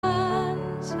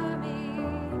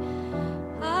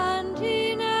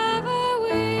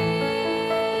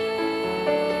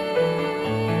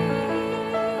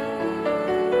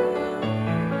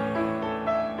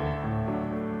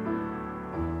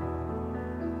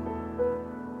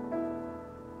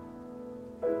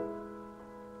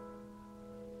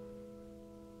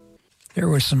There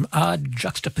were some odd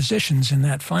juxtapositions in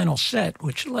that final set,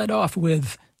 which led off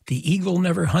with The Eagle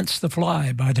Never Hunts the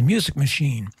Fly by The Music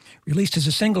Machine, released as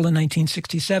a single in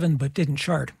 1967 but didn't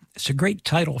chart. It's a great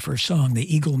title for a song,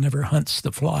 The Eagle Never Hunts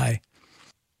the Fly.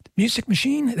 The Music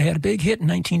Machine, they had a big hit in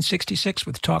 1966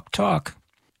 with Talk Talk,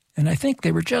 and I think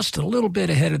they were just a little bit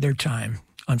ahead of their time,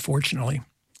 unfortunately.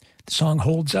 The song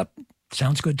holds up,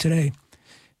 sounds good today.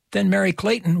 Then Mary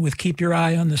Clayton with Keep Your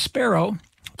Eye on the Sparrow,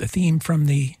 the theme from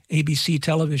the ABC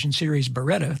television series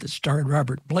Baretta that starred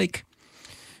Robert Blake,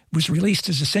 was released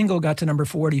as a single, got to number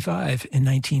 45 in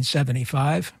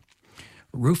 1975.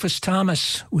 Rufus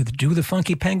Thomas with Do the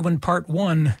Funky Penguin Part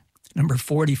 1, number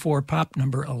 44 pop,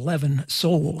 number 11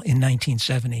 soul in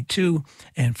 1972.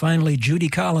 And finally, Judy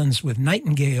Collins with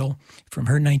Nightingale from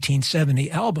her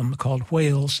 1970 album called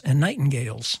Whales and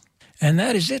Nightingales. And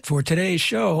that is it for today's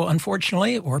show.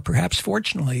 Unfortunately, or perhaps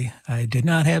fortunately, I did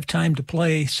not have time to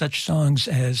play such songs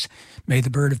as May the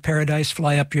Bird of Paradise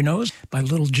Fly Up Your Nose by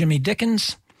Little Jimmy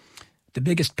Dickens, The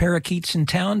Biggest Parakeets in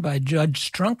Town by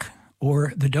Judge Strunk,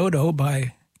 or The Dodo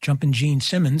by Jumpin' Gene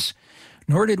Simmons,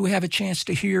 nor did we have a chance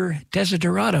to hear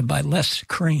Desiderata by Les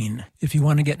Crane. If you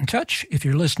want to get in touch, if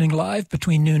you're listening live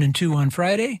between noon and 2 on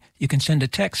Friday, you can send a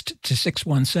text to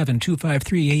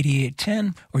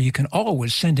 617-253-8810, or you can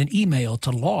always send an email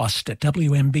to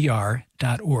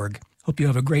lost@wmbr.org. Hope you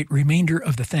have a great remainder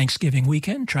of the Thanksgiving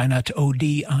weekend. Try not to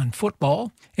OD on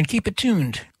football. And keep it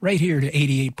tuned right here to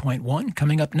 88.1.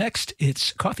 Coming up next,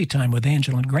 it's Coffee Time with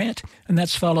Angela Grant. And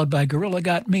that's followed by Gorilla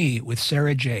Got Me with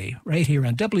Sarah J. right here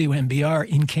on WMBR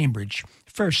in Cambridge.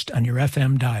 First on your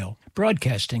FM dial.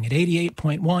 Broadcasting at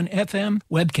 88.1 FM.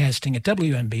 Webcasting at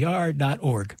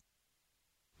WMBR.org.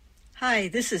 Hi,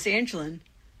 this is Angeline.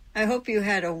 I hope you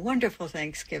had a wonderful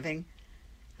Thanksgiving.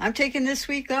 I'm taking this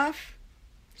week off.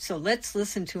 So let's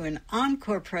listen to an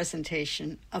encore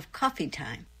presentation of Coffee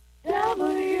Time.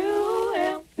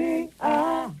 WMBR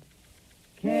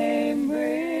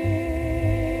Cambridge.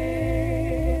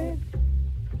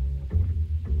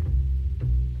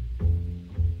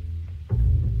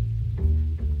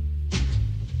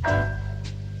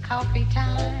 Coffee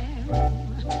time,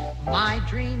 my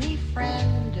dreamy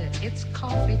friend, it's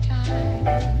coffee time.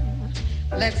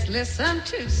 Let's listen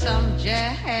to some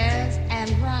jazz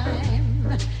and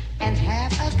rhyme and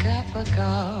have a cup of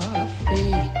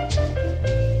coffee.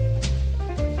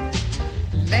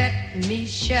 Let me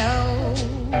show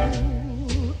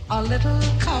a little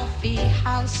coffee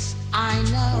house I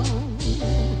know,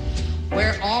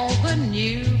 where all the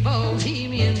new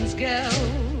bohemians go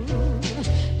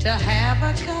to have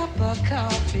a cup of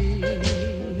coffee.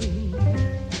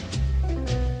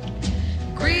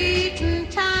 Greeting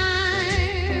time,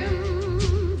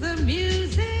 the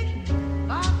music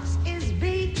box is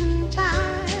beating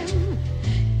time.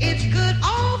 It's good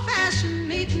old-fashioned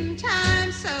meeting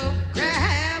time, so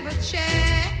grab a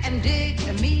chair and dig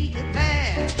me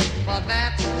there, for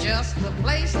that's just the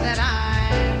place that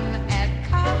I'm at.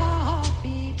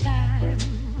 Coffee time,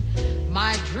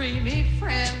 my dreamy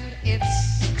friend,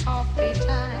 it's coffee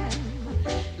time.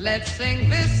 Let's sing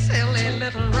this silly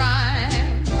little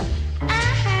rhyme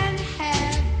and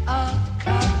have a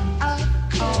cup of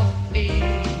coffee.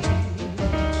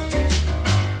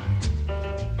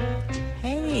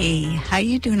 Hey, how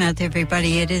you doing out there,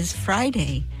 everybody? It is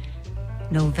Friday,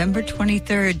 November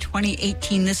 23rd,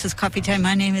 2018. This is Coffee Time.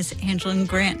 My name is Angela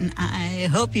Grant, and I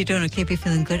hope you're doing okay. Be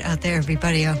feeling good out there,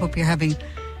 everybody. I hope you're having a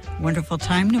wonderful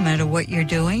time, no matter what you're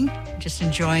doing. Just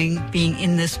enjoying being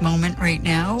in this moment right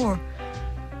now, or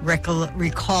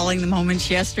recalling the moments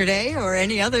yesterday or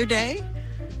any other day.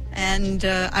 And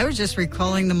I was just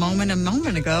recalling the moment a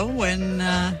moment ago when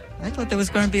I thought there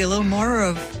was going to be a little more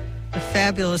of the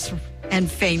fabulous and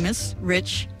famous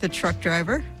Rich, the truck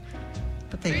driver.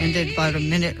 But they ended about a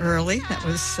minute early. That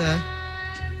was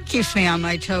keeps me on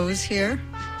my toes here.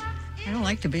 I don't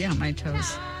like to be on my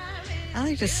toes. I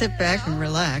like to sit back and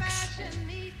relax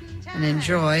and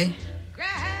enjoy.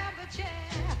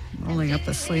 I'm rolling up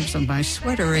the sleeves of my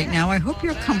sweater right now. I hope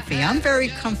you're comfy. I'm very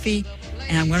comfy,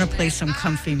 and I'm going to play some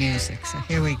comfy music. So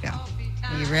here we go.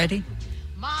 Are you ready?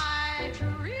 My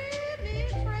dreamy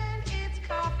friend, it's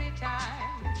coffee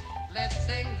time. Let's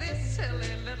sing this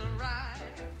silly little rhyme.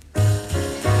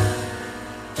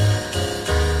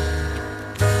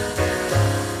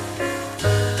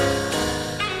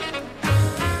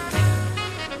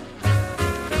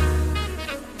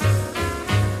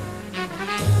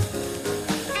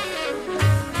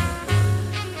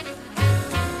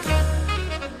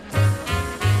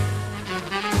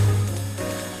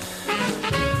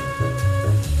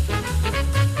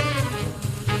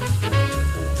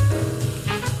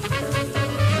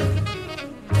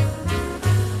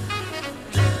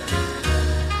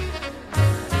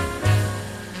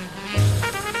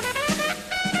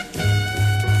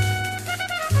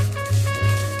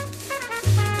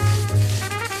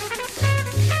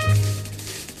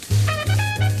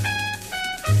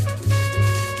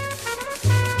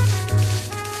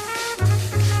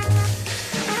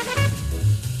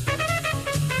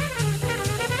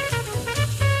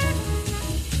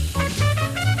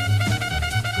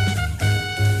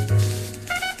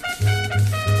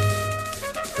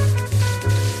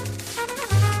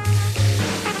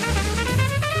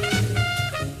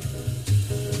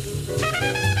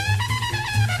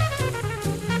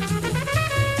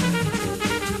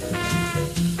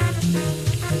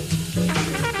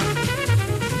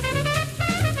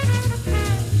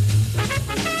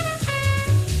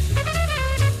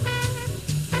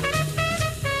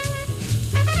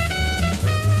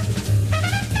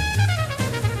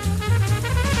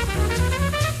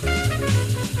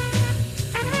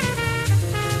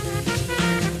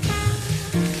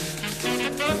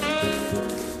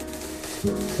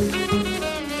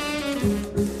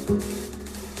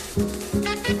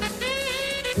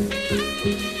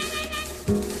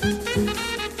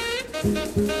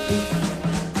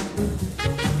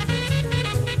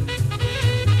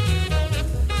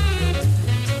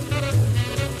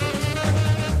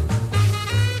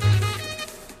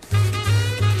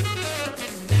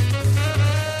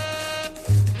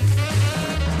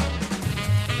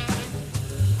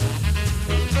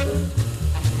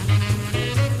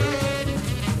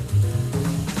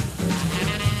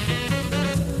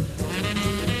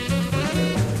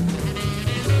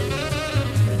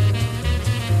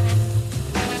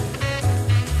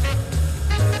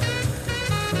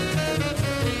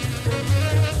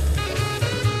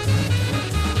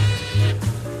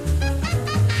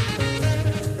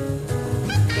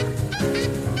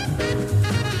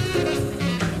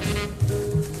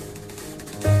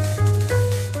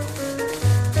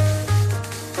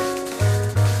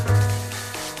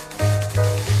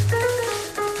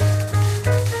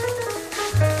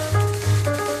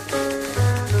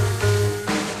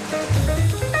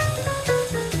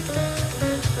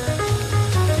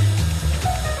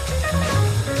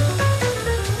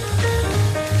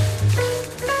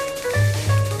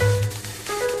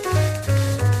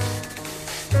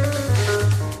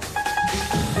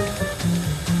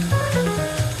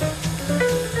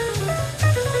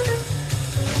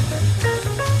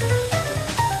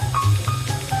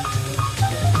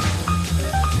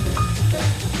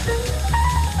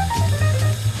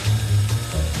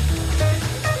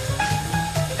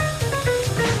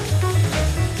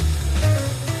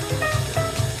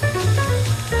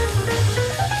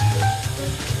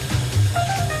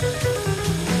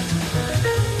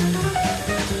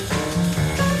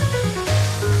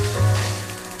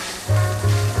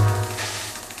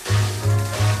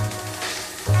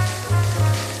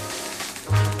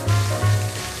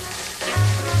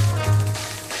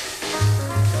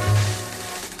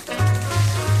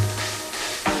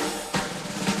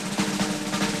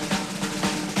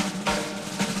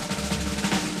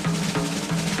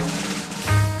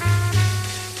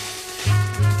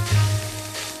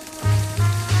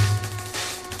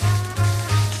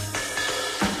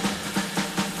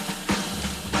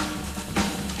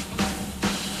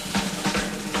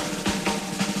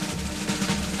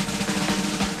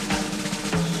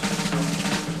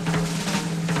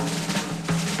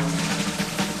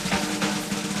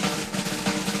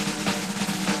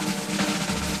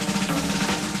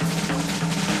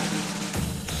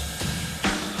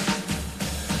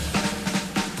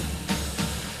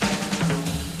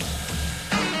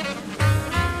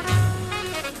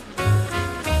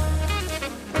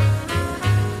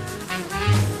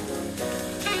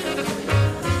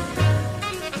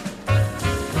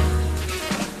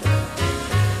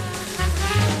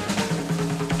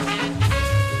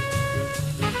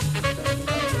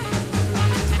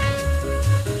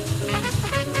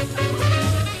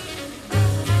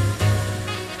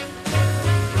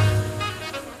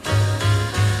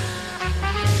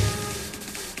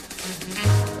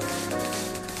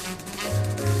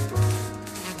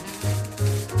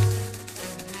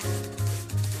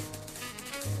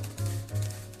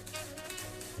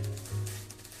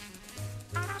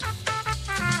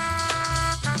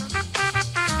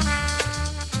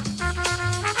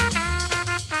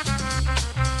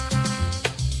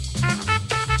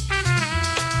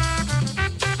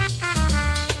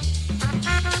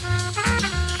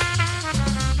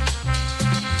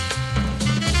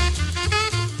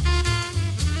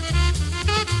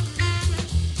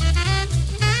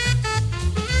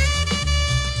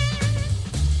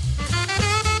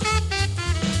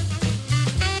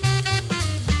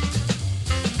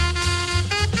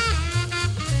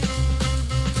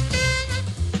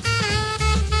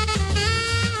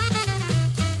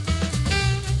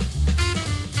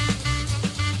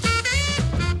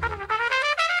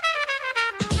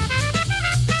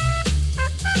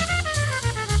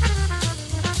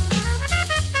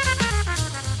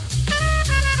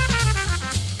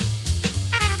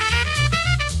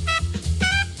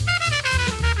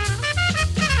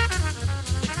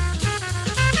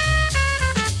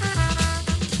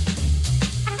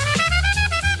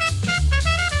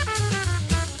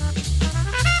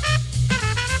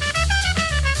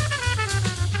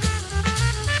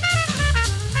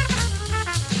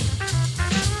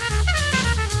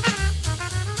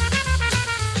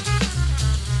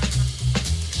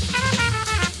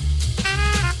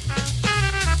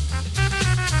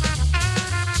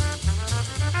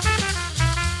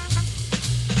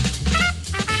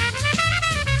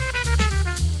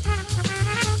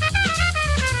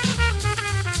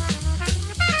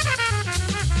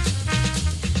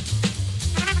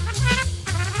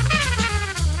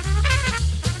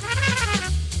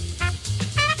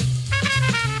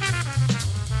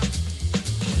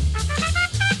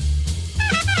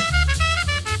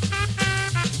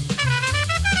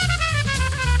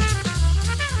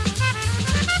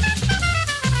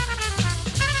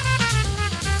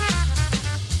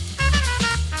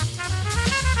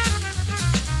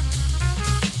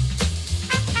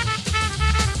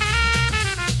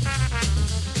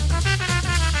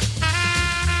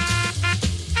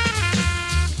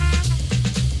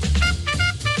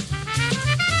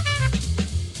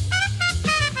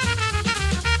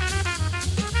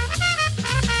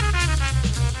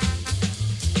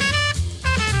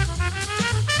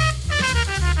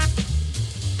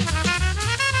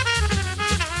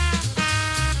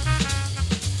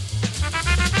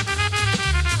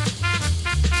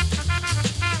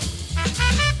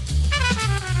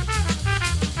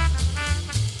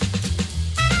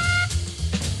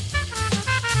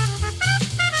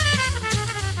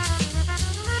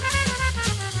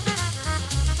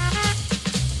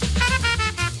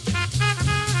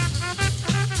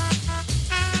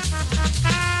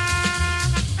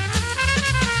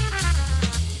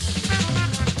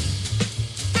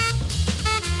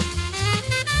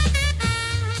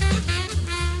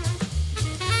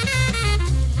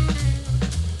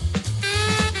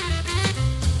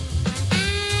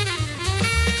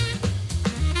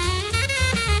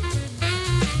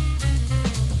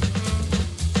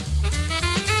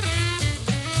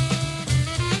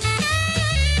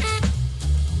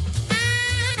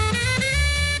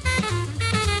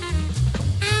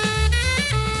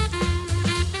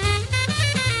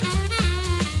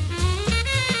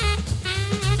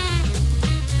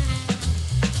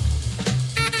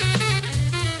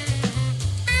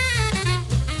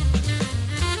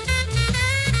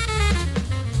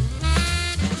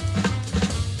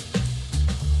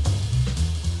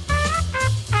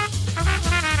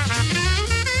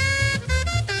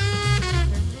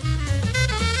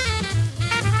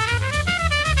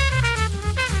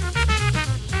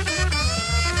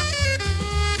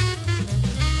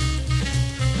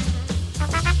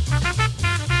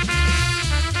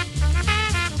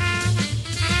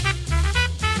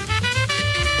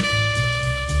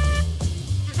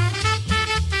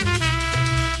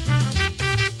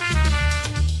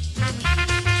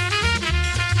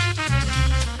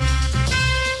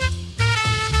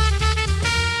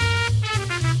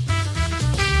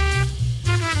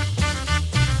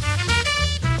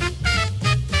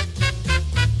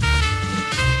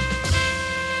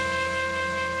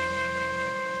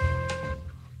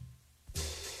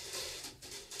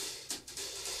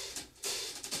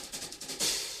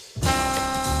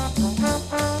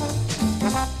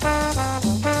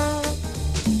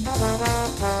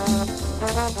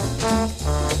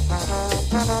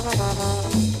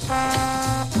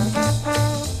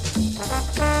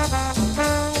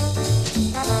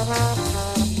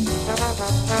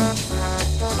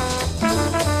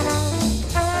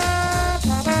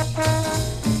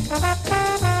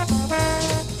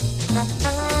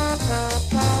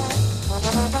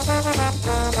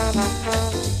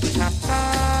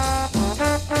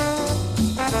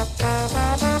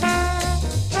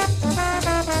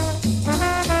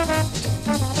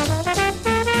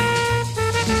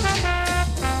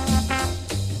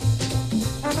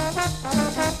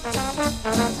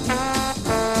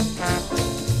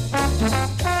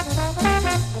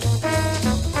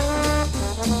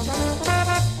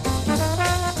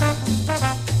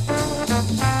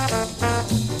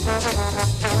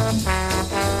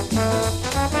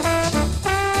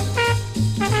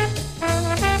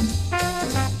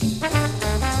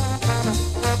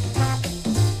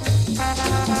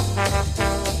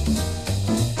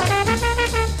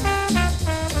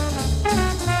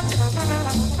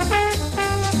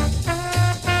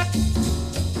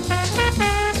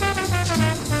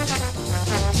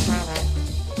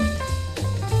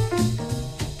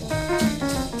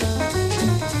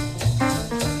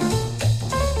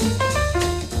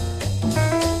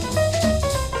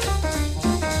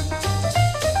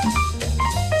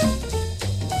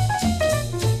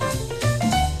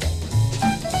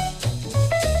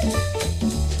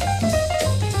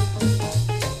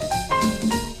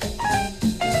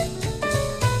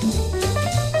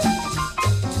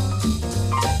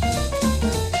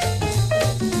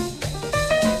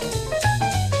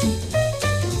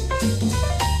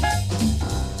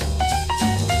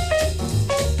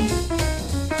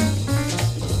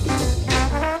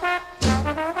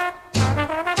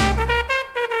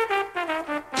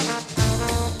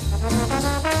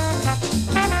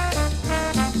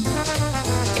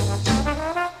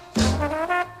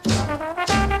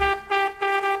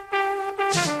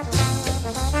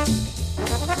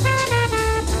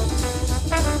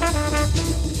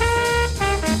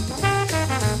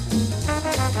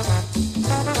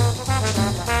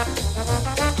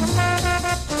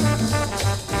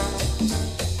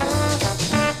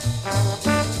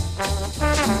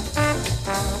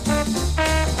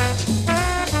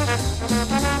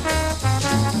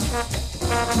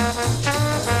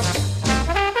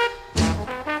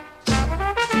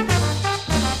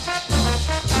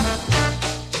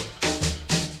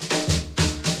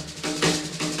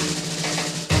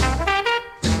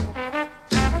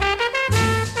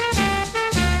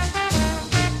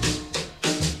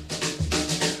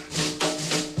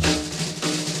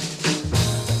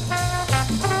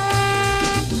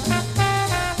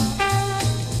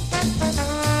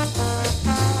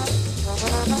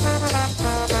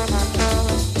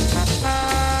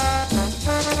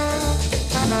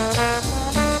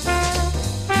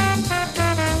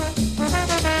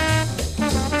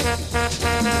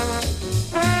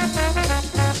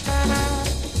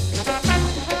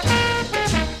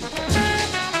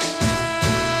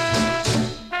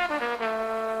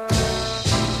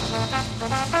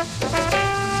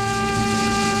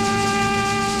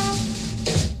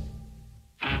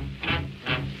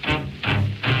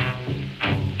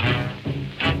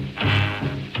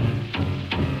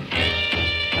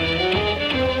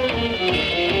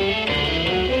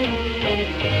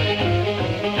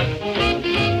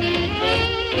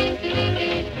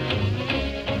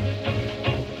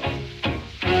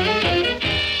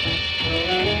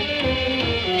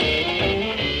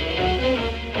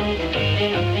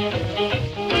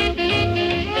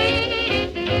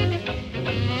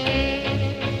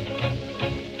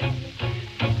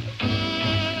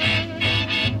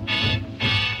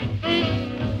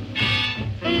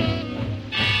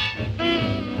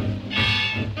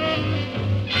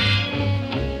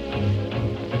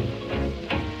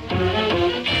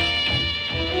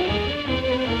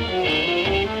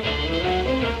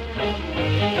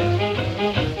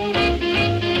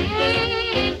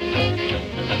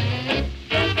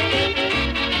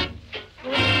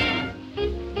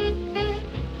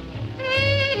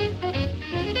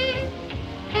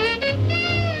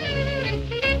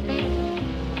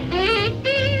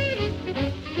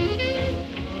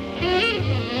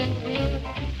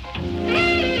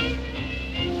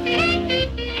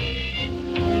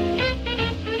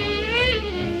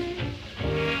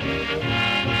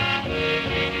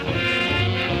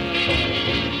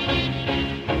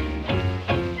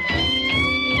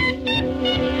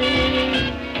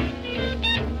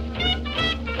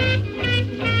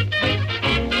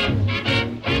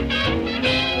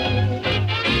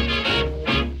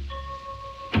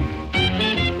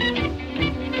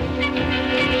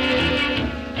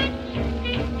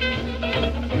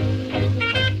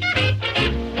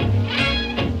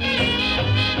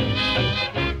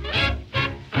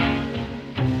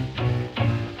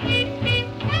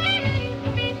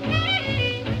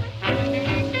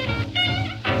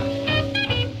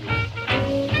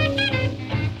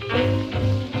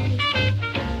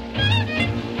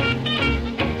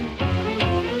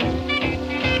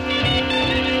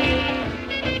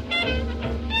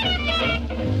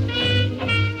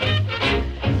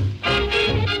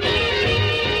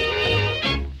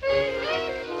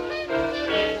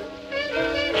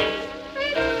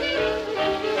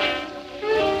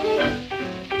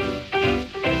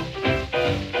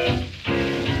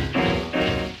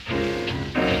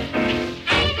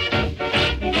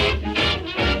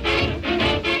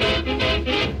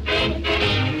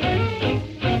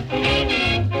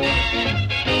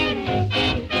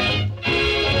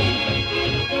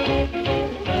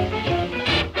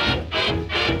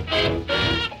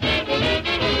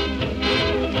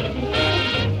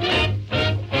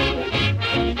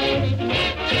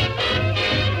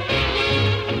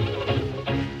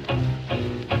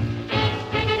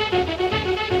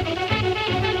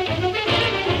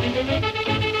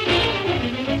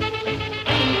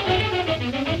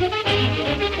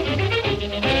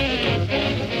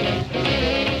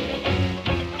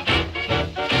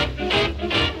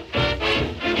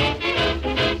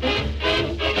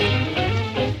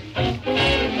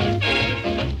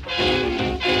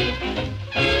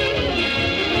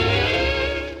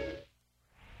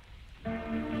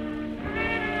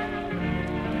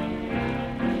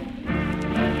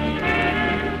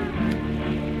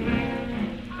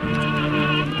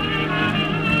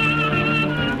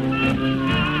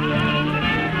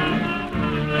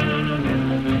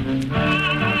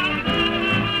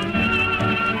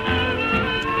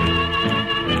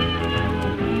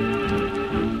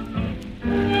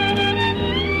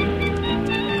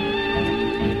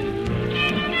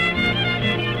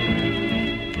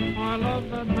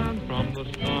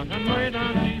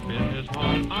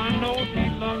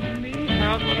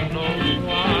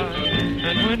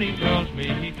 he tells me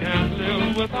he can't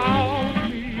live without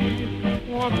me.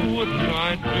 What wouldn't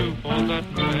I do for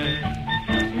that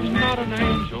man? He's not an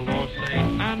angel or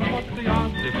saint, and what's the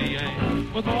odds if he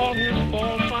ain't? With all his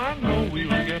faults, I know we'll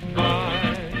get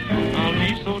by. I'll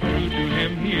be so true to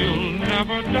him, he'll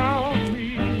never doubt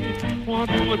me. What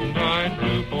wouldn't I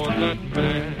do for that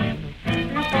man?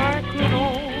 If I could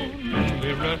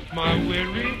only rest my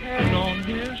weary head on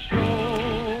his shoulder,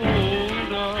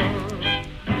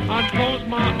 I'd close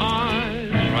my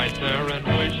eyes right there and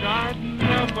wish I'd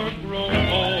never grow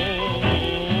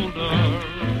older.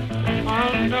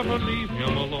 I'll never leave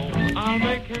him alone. I'll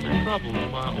make his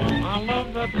troubles my own. I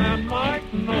love that man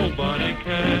like nobody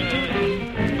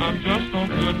can. I'm just so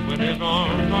good when his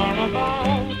arms are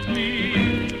about me.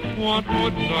 What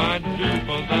wouldn't I do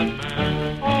for that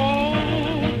man? Oh,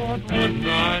 what wouldn't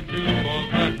I do for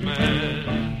that man?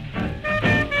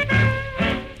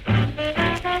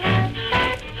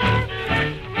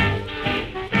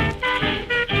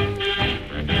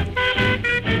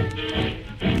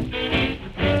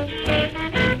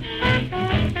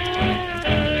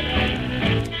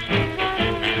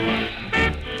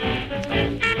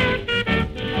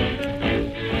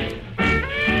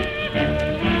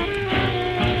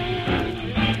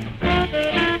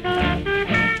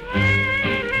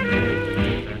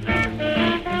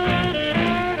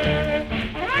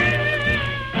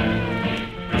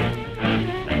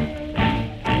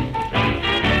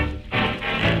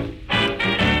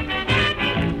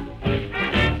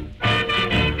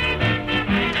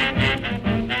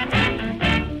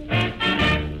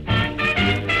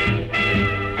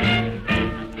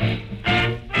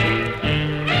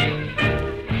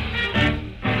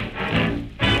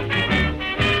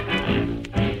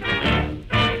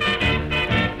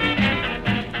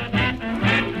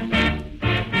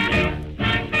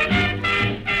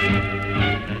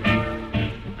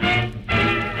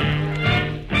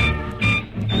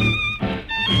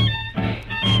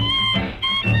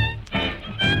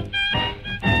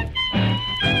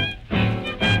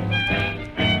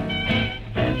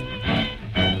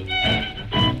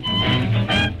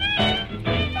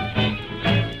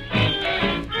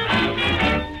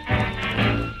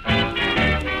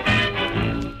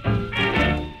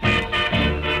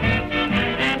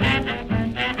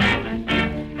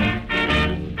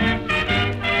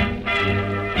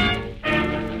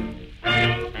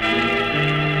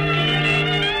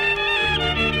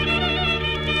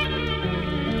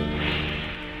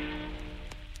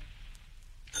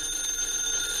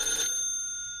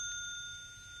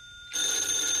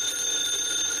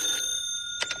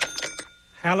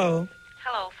 Hello.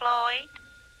 Hello, Floyd.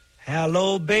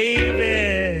 Hello,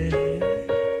 baby.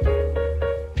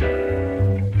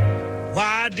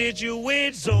 Why did you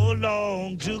wait so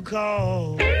long to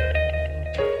call?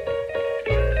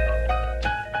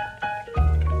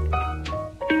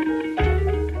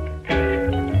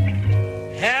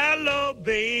 Hello,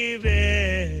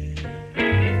 baby.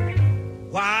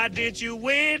 Why did you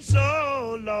wait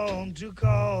so long to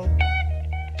call?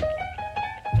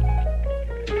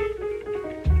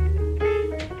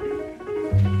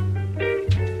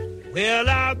 Well,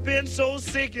 I've been so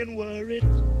sick and worried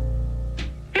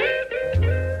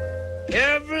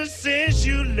ever since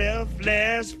you left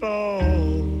last fall.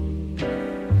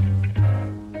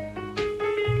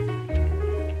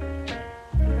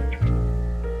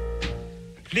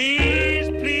 Please,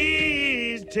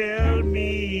 please tell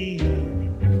me,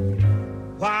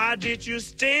 why did you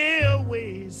stay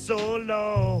away so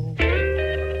long?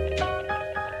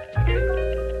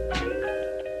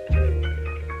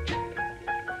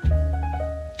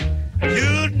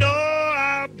 You know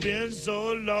I've been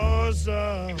so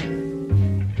lonesome,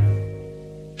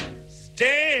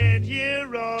 staying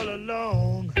here all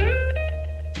alone.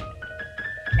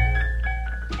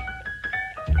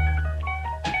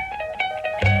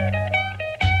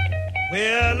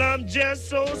 Well, I'm just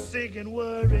so sick and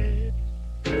worried.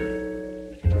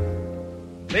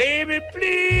 Baby,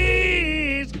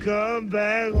 please come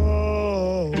back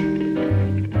home.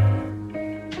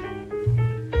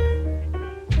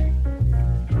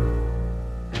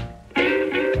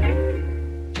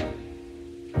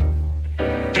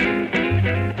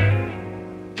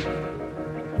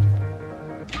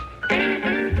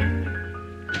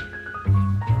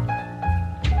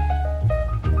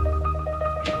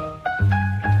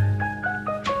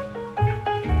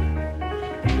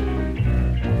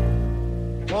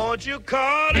 Won't you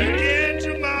call again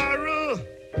tomorrow?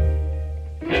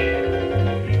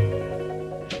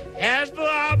 Ask for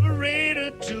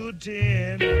operator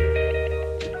 210.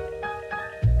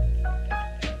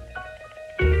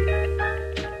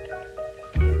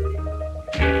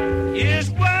 It's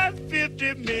worth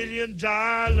 50 minutes.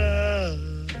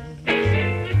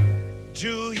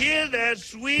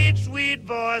 sweet, sweet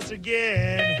voice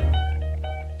again.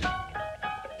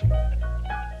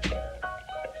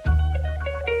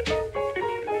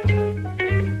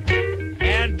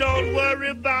 And don't worry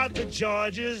about the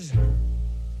charges.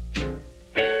 You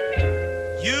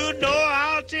know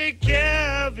I'll take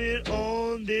care of it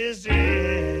on this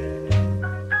end.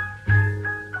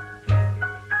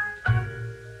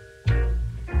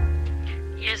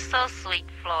 You're so sweet,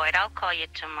 Floyd. I'll call you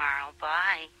tomorrow.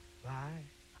 Bye. Bye.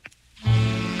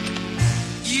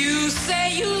 You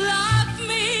say you love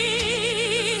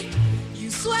me. You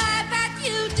swear that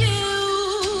you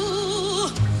do.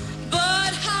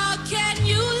 But how can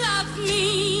you love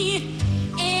me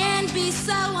and be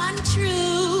so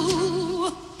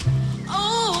untrue?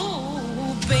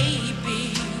 Oh,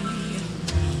 baby,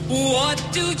 what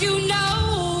do you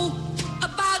know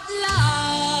about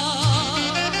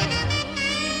love?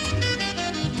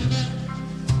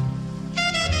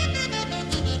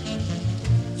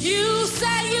 You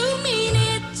say you mean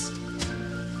it.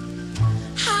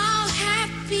 How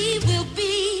happy we'll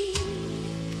be.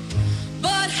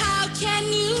 But how can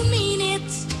you mean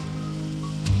it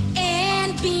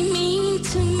and be mean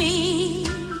to me?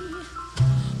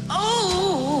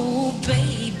 Oh,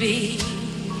 baby,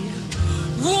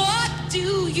 what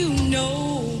do you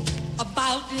know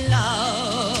about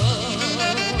love?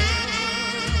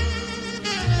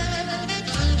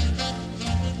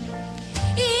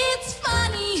 It's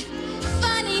funny,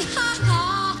 funny,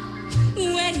 ha-ha,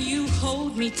 when you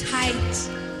hold me tight.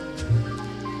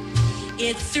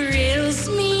 It thrills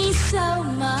me so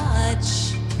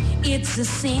much, it's a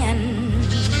sin.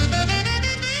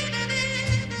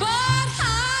 But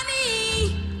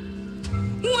honey,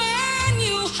 when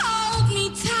you hold me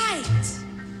tight,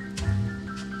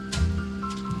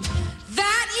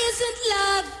 that isn't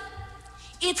love,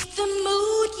 it's the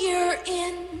mood you're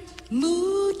in,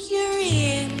 mood you're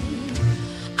in.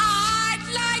 I'd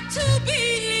like to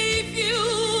believe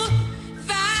you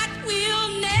that we'll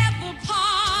never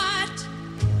part.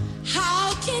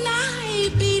 How can I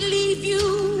believe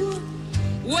you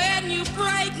when you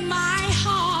break my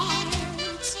heart?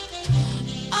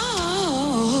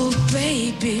 Oh,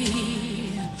 baby,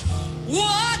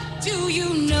 what do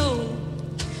you know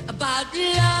about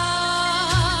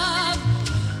love?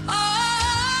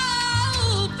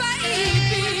 Oh,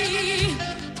 baby,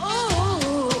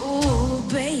 oh,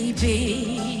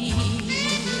 baby,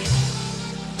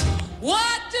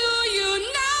 what do you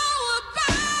know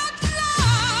about love?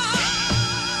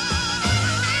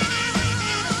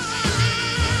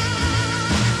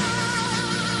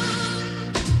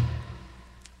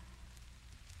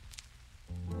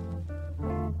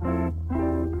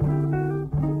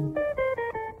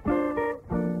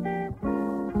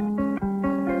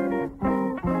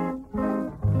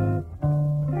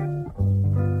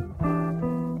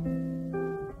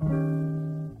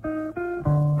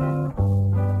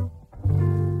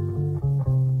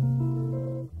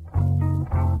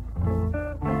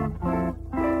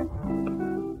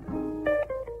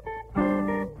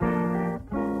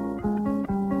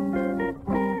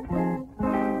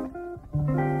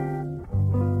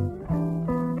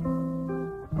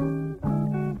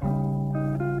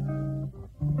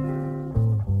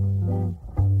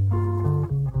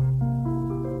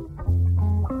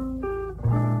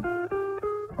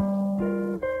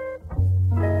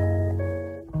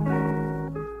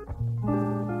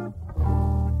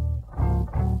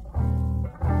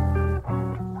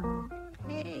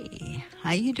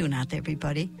 How you doing out there,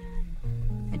 everybody?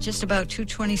 At just about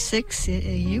 2:26,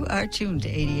 you are tuned to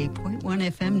 88.1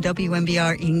 FM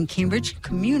WMBR in Cambridge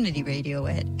Community Radio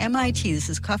at MIT. This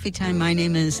is Coffee Time. My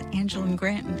name is Angela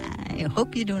Grant, and I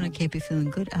hope you're doing okay. Be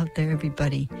feeling good out there,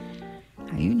 everybody.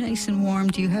 Are you nice and warm?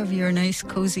 Do you have your nice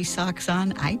cozy socks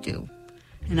on? I do.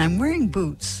 And I'm wearing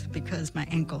boots because my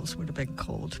ankles would have been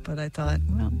cold. But I thought,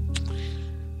 well,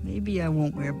 maybe I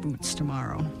won't wear boots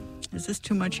tomorrow. Is this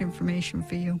too much information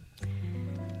for you?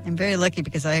 I'm very lucky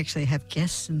because I actually have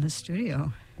guests in the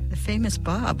studio. The famous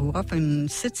Bob, who often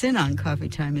sits in on Coffee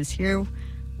Time, is here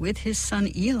with his son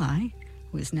Eli,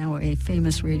 who is now a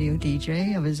famous radio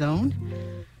DJ of his own,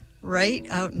 right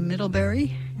out in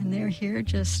Middlebury. And they're here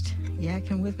just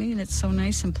yakking with me, and it's so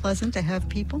nice and pleasant to have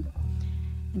people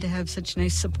and to have such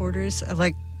nice supporters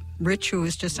like Rich, who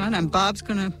was just on. And Bob's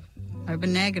I've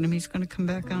been nagging him, he's going to come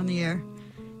back on the air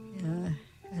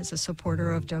as a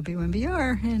supporter of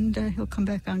WMBR, and he'll come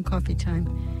back on Coffee Time.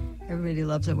 Everybody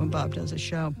loves it when Bob does a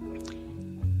show.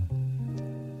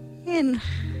 And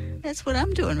that's what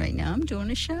I'm doing right now. I'm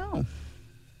doing a show.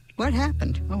 What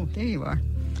happened? Oh, there you are.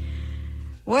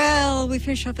 Well, we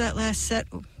finished up that last set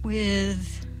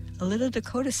with a little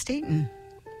Dakota Staton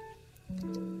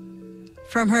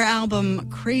from her album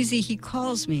Crazy He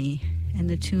Calls Me, and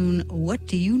the tune What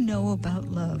Do You Know About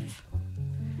Love?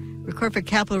 Recorded for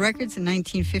Capitol Records in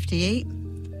 1958.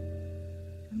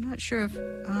 I'm not sure if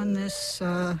on this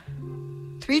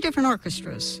 3 different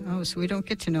orchestras. Oh, so we don't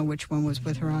get to know which one was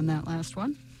with her on that last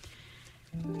one.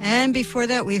 And before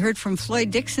that, we heard from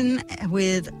Floyd Dixon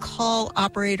with Call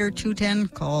Operator 210.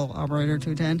 Call Operator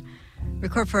 210.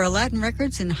 Recorded for Aladdin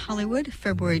Records in Hollywood,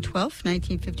 February 12th,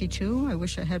 1952. I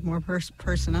wish I had more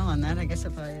personnel on that. I guess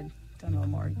if I had done a little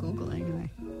more Googling, I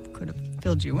could have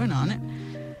filled you in on it.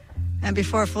 And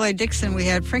before Floyd Dixon, we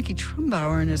had Frankie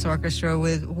Trumbauer and his orchestra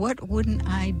with What Wouldn't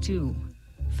I Do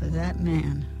for That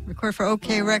Man? Recorded for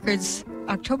OK Records,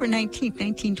 October 19th,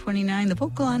 1929. The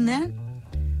vocal on that,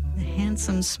 the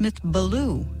handsome Smith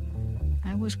Ballou.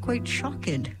 I was quite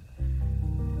shocked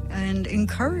and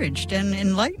encouraged and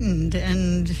enlightened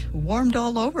and warmed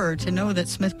all over to know that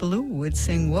Smith Ballou would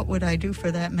sing What Would I Do for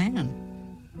That Man?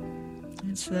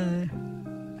 It's I'm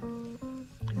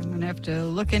going to have to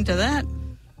look into that.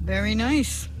 Very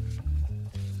nice.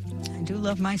 I do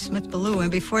love my Smith Ballou. And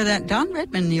before that, Don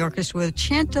Redman, the orchestra, with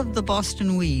Chant of the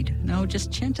Boston Weed. No,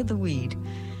 just Chant of the Weed.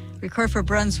 Recorded for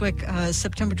Brunswick,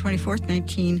 September 24th,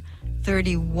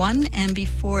 1931. And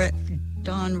before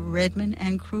Don Redman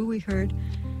and crew, we heard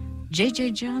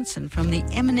J.J. Johnson from the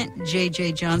eminent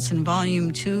J.J. Johnson,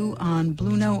 Volume 2 on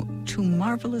Blue Note, Too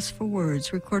Marvelous for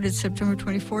Words. Recorded September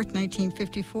 24th,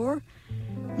 1954.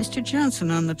 Mr.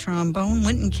 Johnson on the trombone,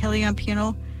 Wynton Kelly on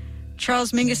piano,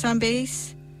 Charles Mingus on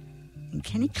bass, and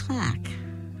Kenny Clack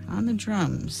on the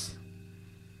drums.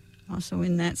 Also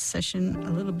in that session,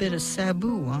 a little bit of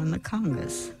Sabu on the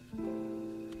congas.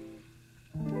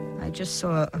 I just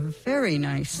saw a very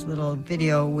nice little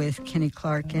video with Kenny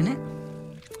Clark in it.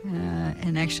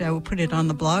 And actually, I will put it on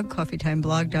the blog,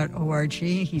 coffeetimeblog.org.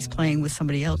 He's playing with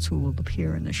somebody else who will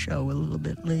appear in the show a little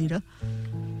bit later.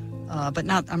 But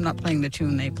I'm not playing the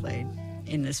tune they played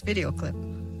in this video clip.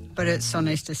 But it's so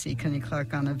nice to see Kenny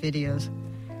Clark on the videos.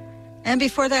 And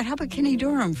before that, how about Kenny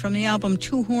Dorham from the album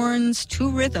Two Horns,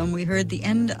 Two Rhythm? We heard The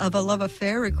End of a Love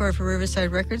Affair, recorded for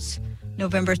Riverside Records,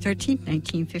 November 13th,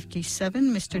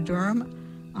 1957. Mr.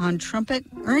 Durham on trumpet,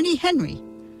 Ernie Henry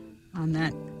on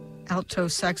that alto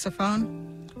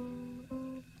saxophone.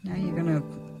 Now you're going to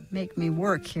make me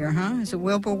work here, huh? Is it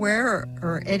Wilbur Ware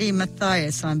or Eddie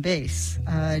Mathias on bass?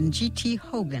 And G.T.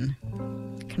 Hogan,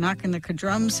 knocking the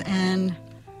drums. And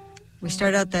we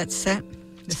start out that set,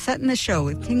 the set in the show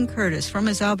with King Curtis from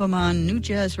his album on New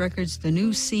Jazz Records, The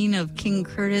New Scene of King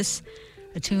Curtis,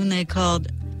 a tune they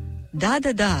called Da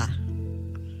Da Da.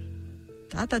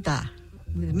 Da Da Da.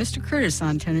 With Mr. Curtis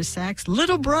on tenor sax,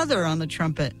 Little Brother on the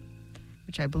trumpet,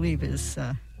 which I believe is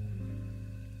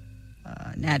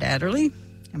Nat Adderley.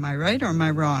 Am I right or am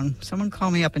I wrong? Someone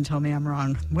call me up and tell me I'm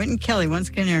wrong. Wynton Kelly, once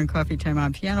again here in Coffee Time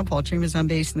on piano, Paul Chambers on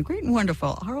bass, and the great and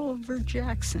wonderful Oliver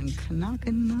Jackson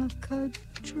knocking the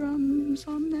drums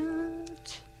on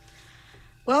that.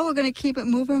 Well, we're going to keep it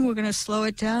moving. We're going to slow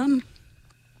it down,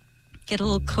 get a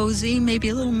little cozy, maybe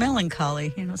a little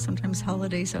melancholy. You know, sometimes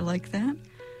holidays are like that.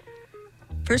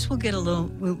 First, we'll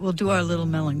do our little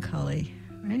melancholy,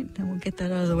 right? Then we'll get that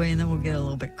out of the way, and then we'll get a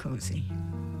little bit cozy.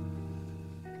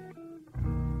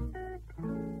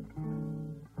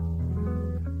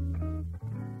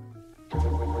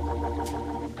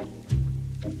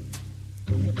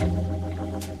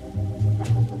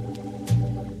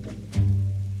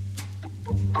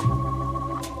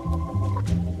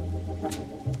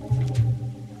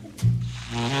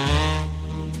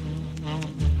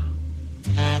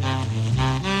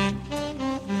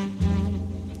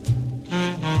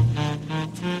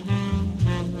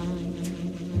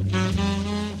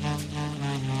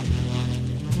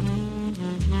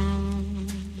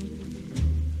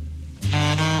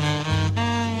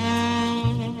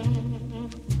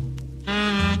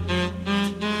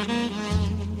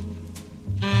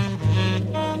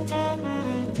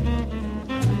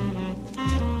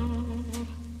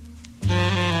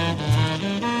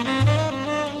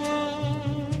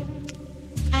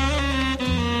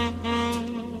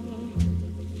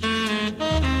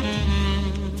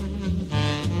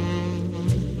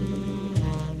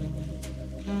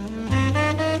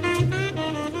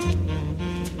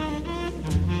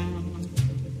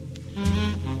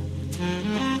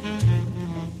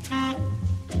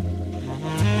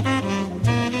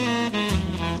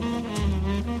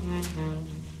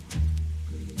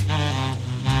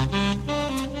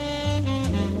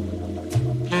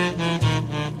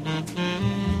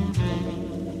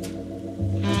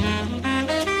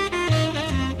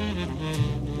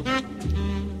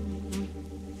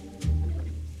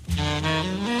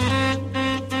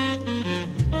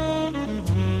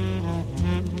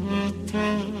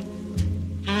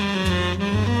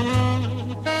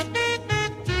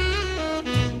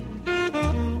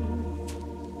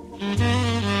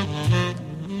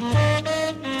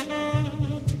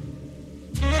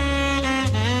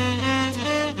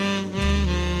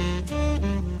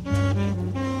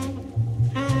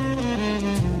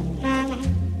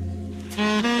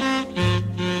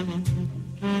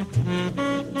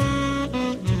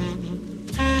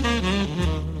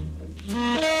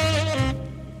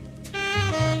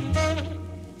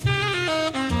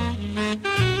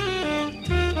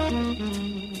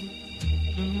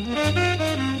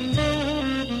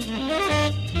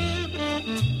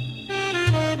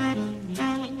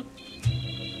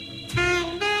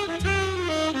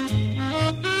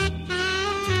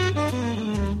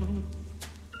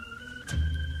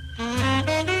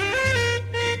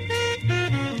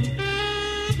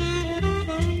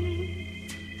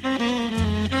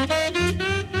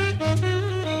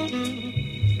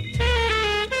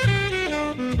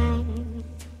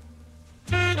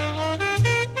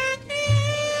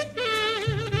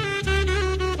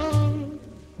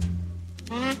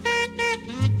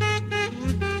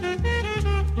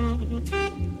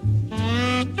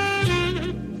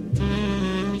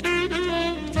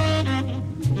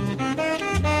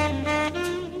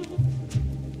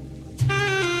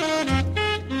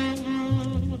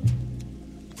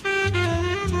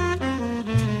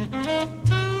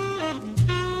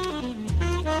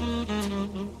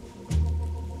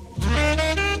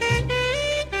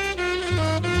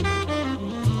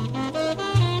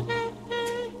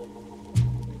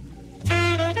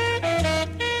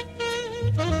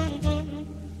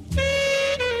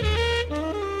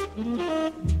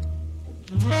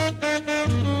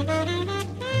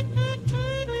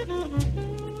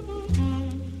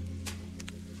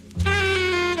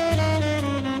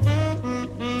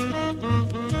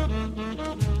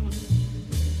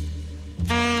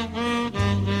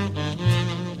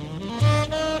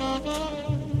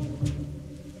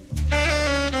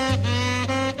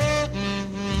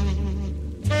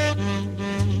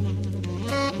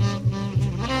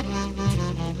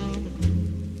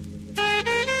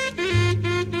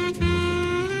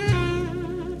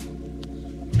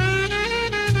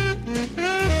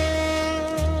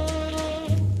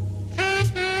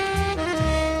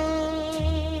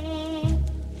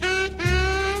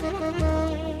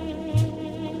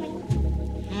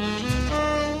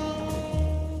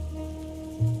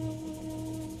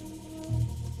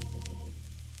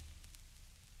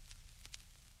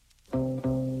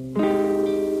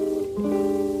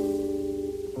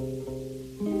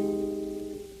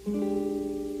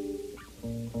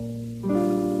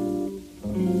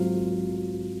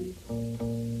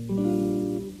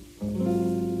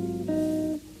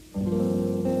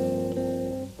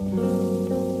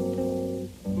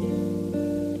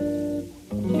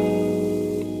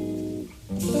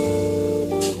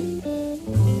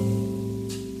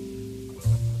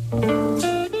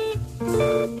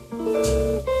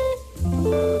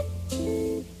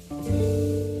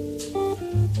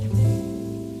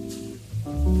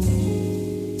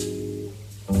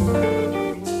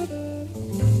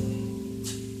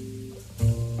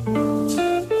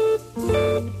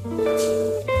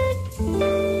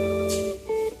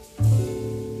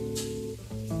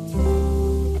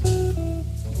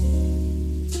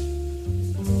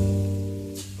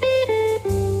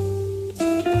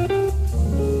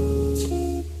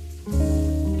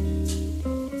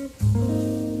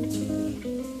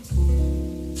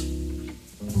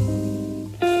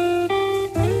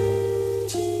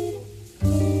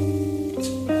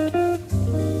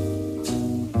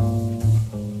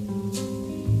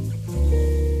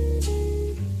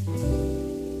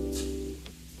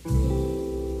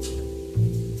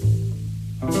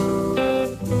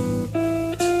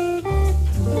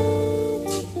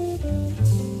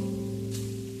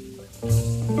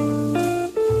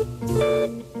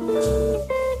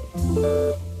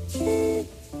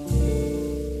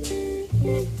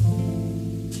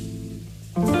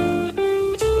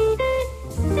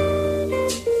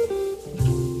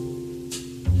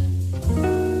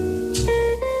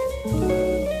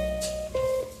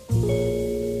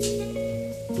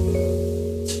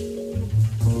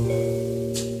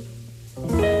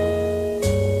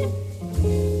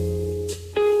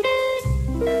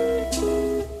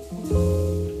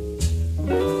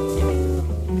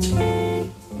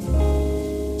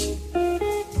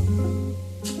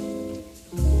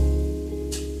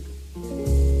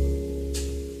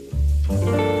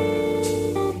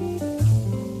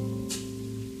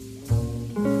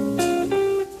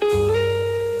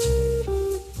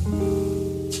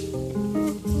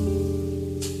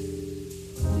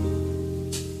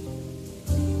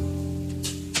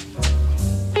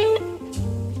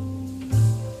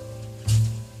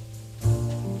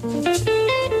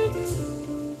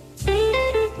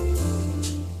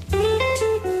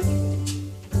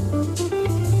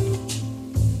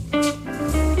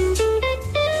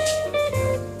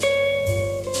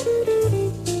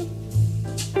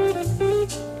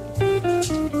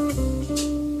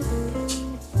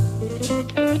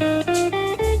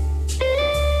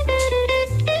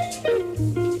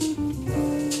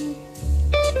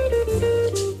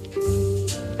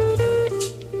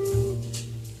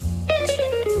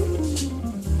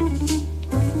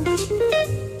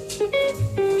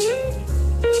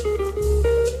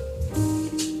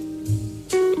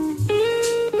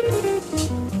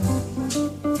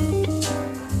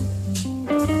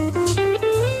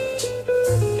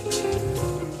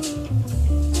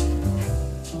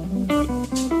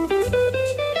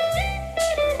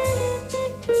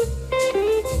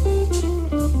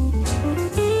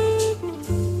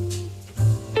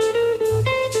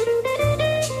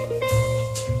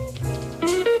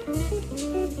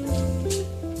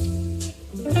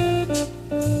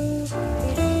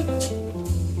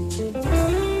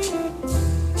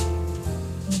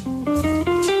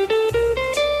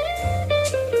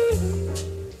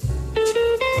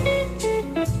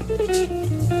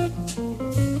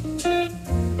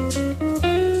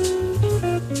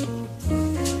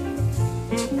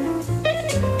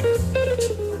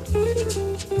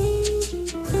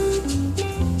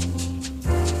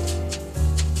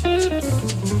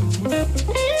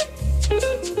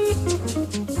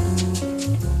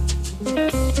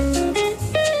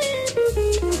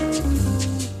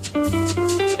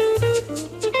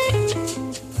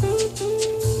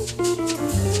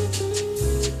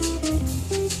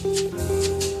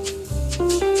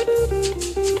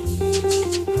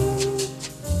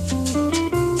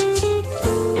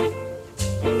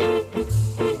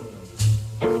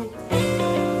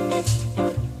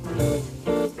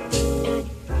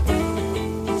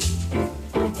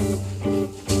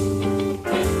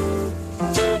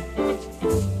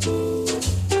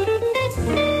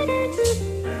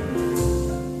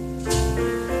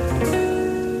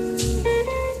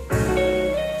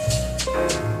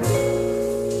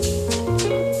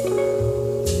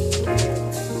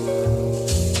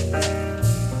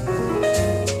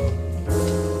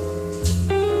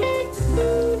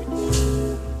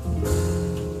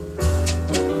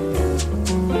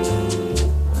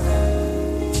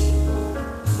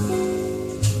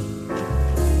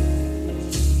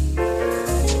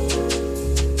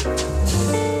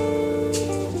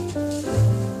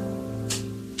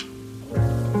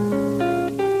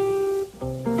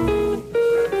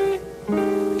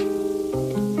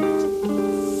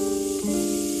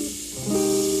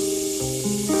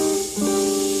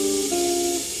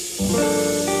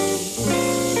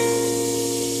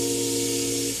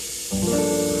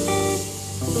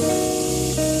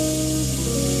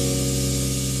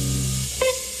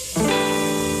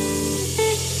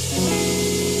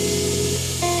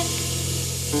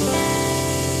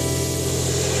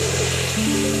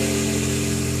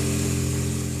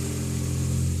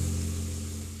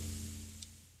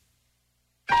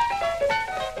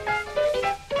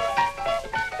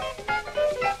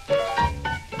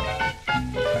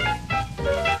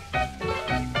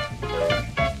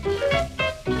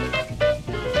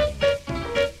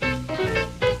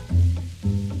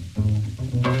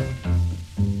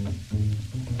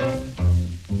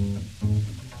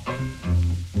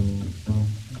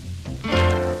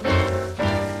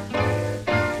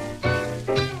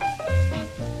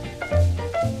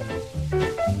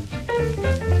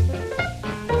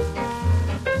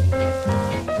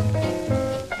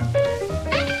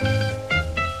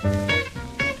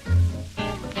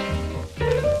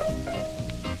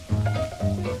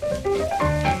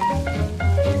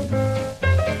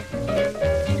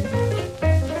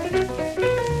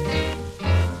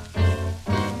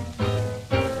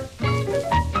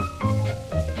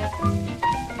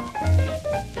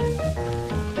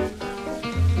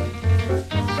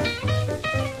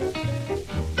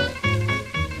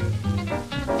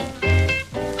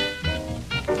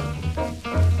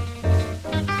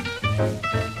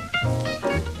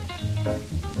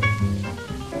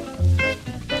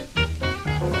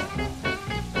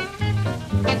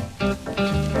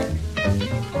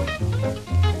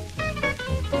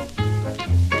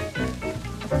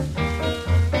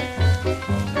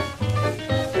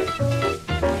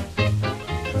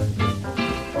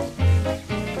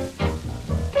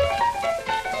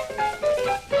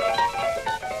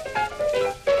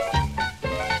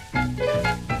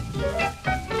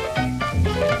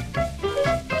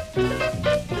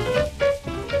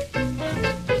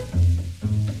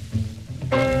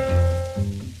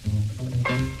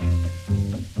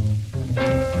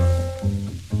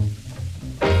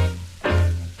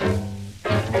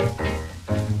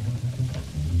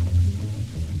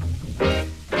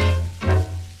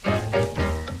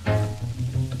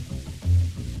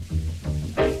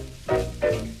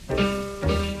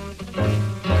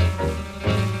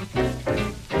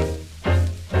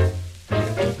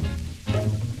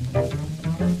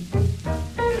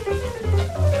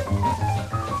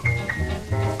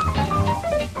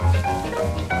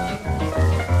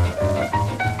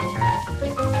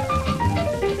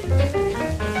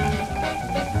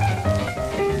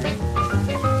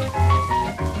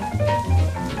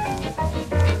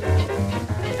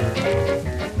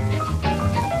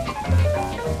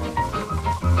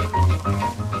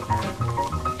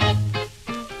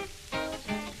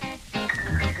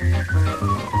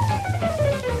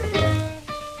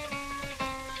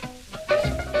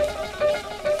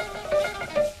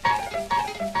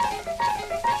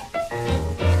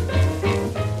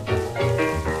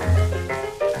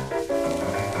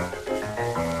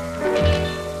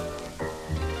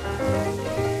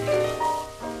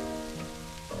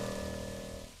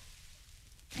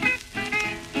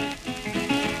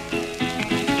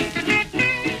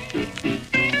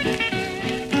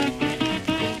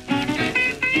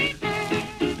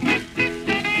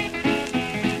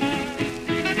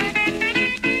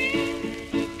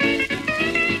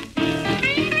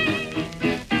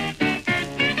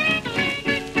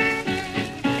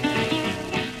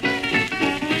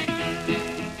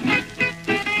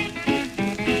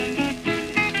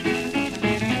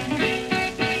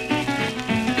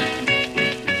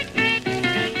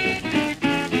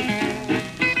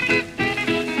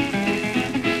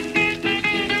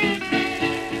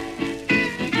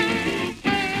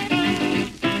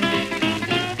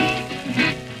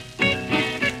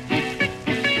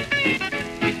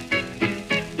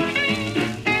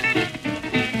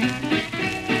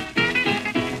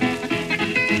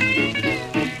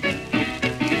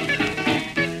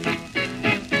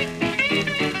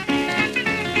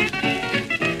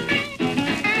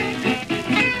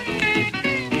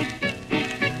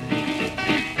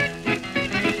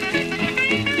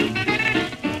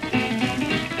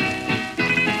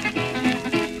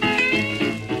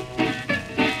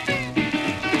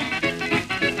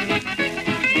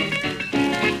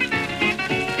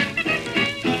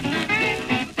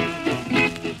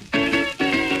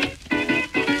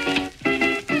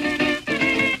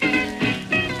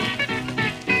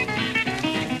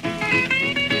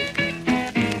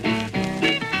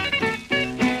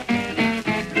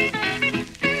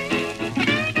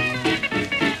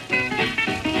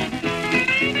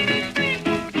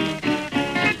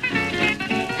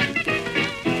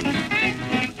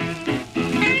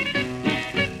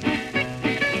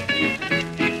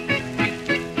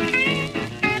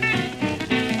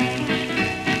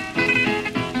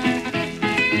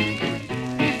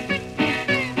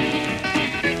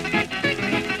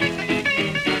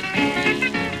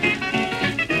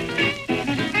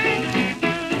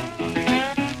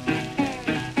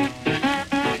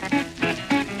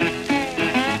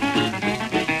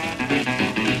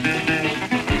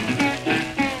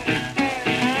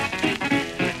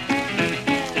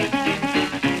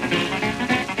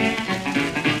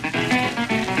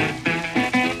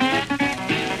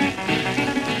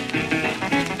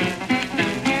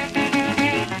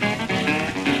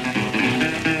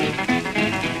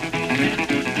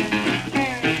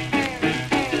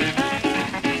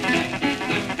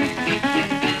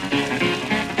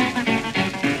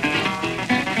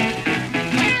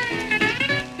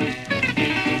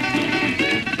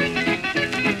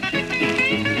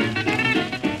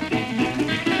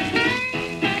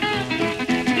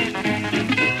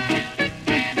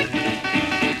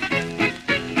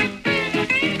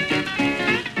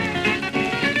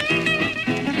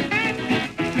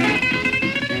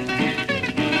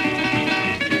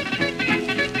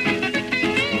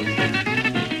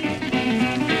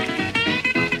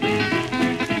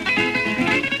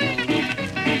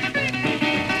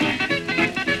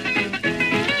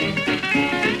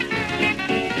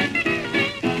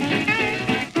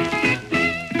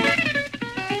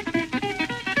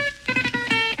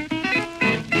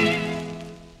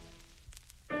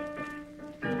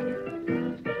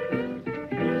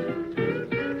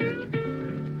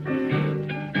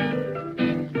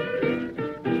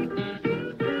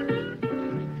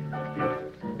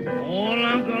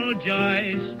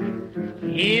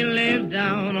 He lives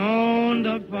down on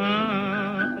the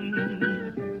farm.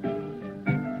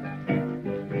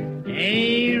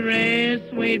 He raised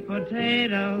sweet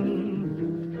potatoes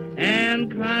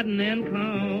and cotton and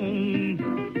corn.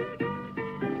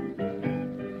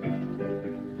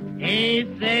 He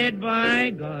said,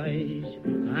 by gosh,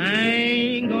 I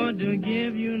ain't going to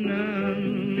give you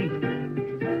none.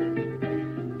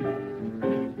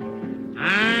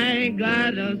 I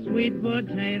got a sweet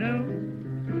potato,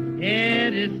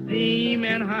 it is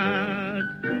steaming hot.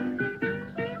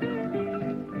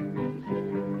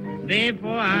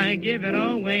 Before I give it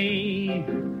away,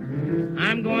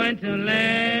 I'm going to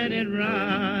let it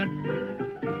rot.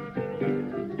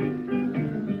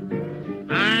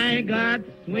 I got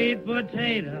sweet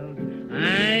potatoes,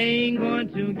 I ain't going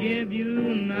to give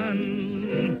you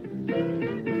none.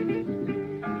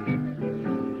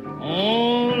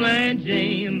 Old Aunt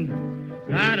Jane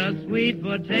got a sweet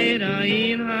potato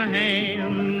in her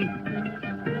hand.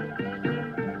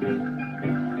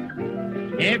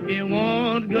 If you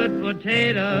want good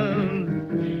potatoes,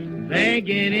 bake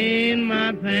it in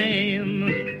my pan.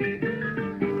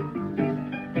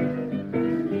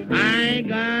 I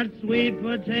got sweet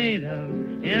potatoes,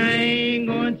 and I ain't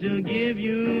going to give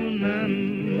you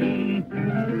none.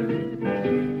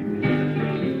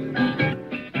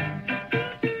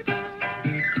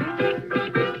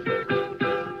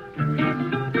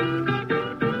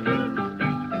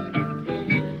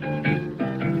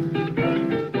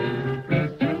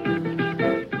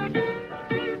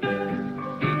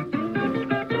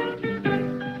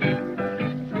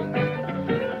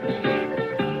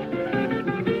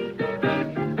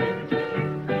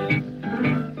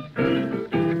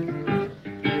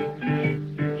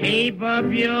 Keep up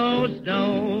your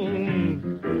stove,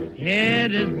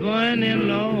 head is burning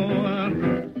low.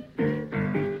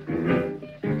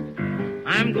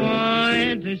 I'm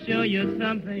going to show you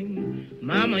something,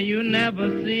 Mama, you never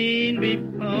seen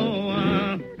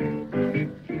before.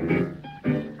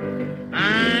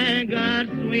 I got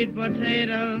sweet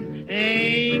potatoes,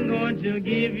 ain't going to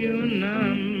give you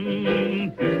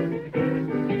none.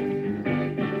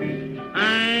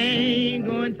 I ain't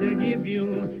going to give you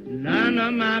none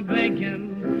of my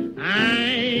bacon, I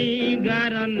ain't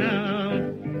got enough.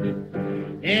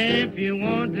 If you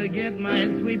want to get my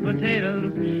sweet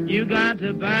potatoes, you got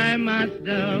to buy my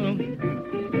stuff.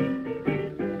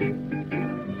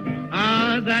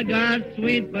 I got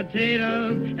sweet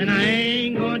potatoes, and I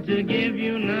ain't going to give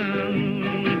you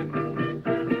none.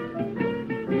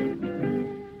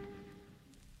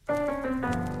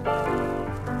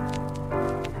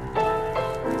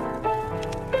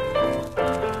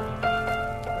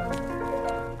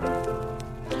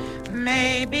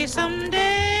 Maybe someday,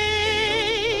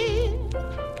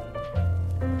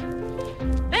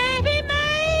 baby,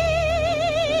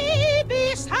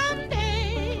 maybe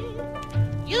someday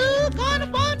you're gonna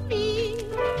want me.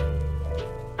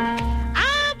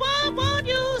 I won't want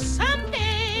you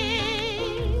someday,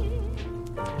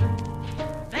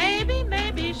 baby,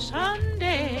 maybe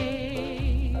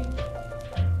someday.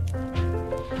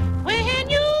 When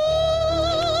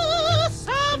you're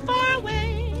so far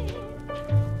away,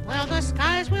 well, the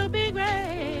skies will be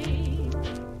gray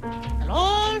and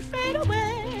all fade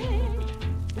away.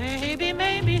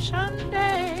 Maybe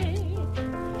someday.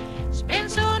 It's been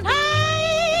so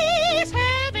nice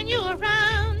having you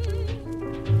around,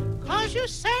 'cause you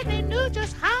certainly knew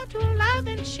just how to love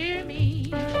and cheer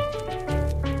me.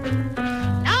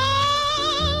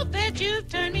 Now that you've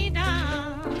turned me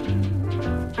down,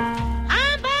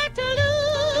 I'm about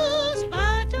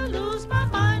to lose my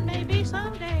mind. Maybe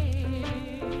someday.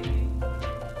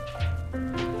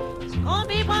 It's gonna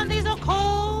be one of these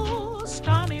cold,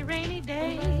 stormy, rainy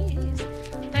days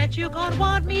that you're gonna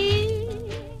want me.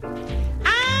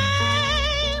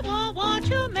 I won't want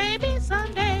you maybe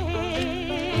someday.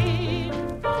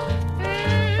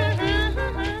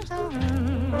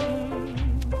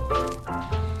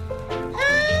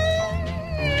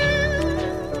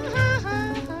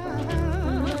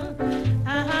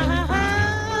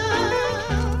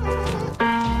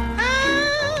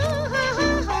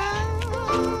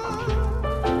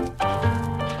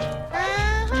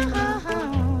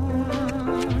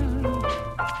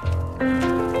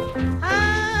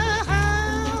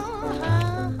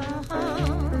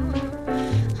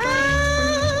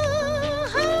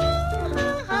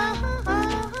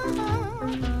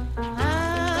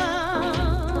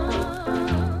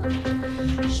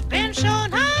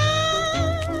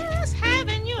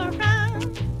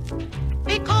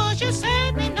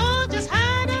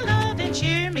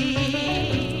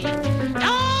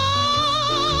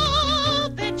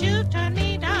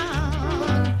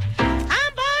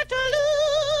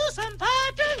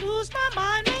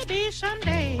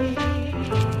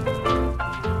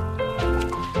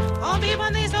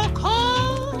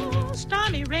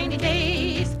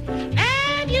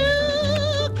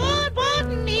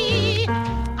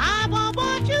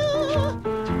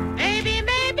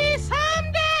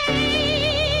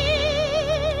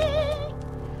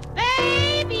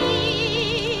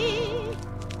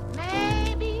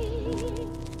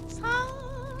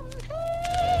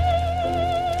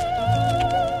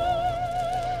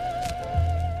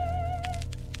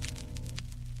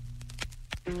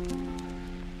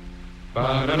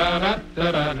 On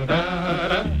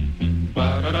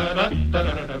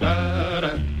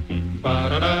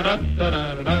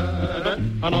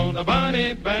the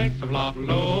bonny banks of Loch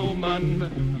Lomond,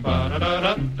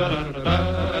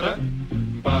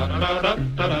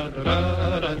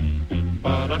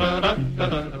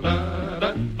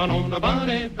 on the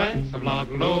bonny banks of Loch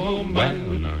Lomond.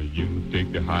 Well, now you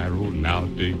take the high road, now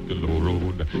take the low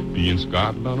road. Be in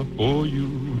Scotland for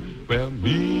you. Well,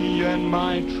 me and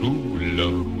my true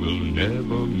love will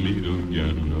never meet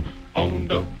again. On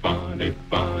the bonny,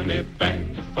 bonny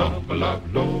banks of Loch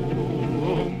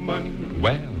Lomond.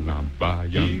 Well, now by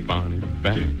your bonny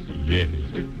banks, yes,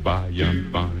 by your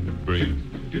bonny breaks.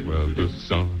 Well, the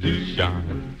sun is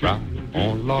shining bright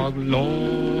on Loch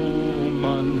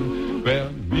Lomond.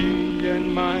 Well, me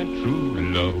and my true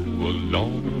love will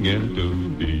longing to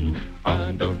be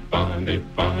on the bonny,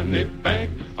 bonny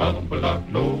banks of Loch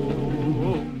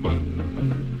Lomond.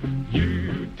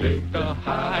 You take the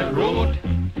high road,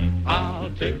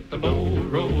 I'll take the low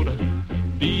road.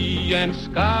 Be in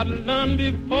Scotland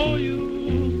before you.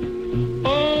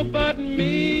 Oh, but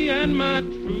me and my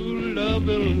true love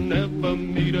will never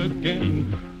meet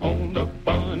again. On the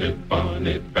bonny,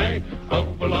 bonny bank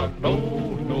of Loch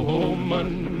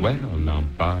Lomond. Well, now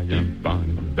by and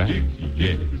bonny banks,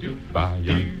 yes, by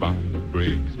and bonny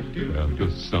breaks. Well, the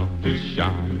sun is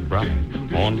shining bright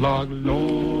on Loch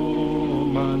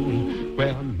Lomond.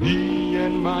 Well, me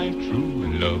and my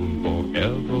true love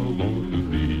forever want to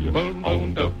be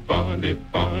on the bonny,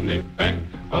 bonny bank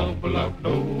of Loch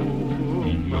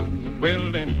Lomond.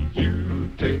 Well, then you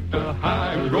take the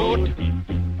high road,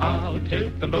 I'll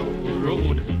take the low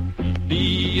road.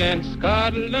 Be in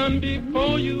Scotland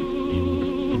before you.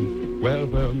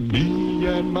 Well, me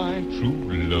and my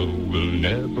true love will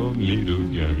never meet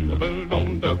again.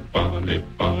 On the bonny,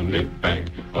 bonny bank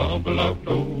of Loch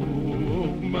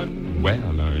Lomond.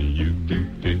 Well, you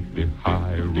take the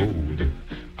high road,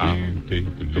 I'll take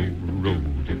the low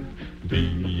road.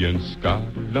 Be in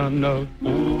Scotland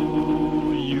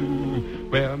for you.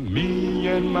 Where me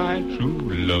and my true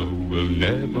love will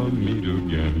never meet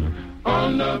again.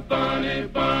 On the bonny,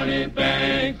 bonny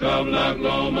banks of Loch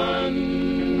Lomond.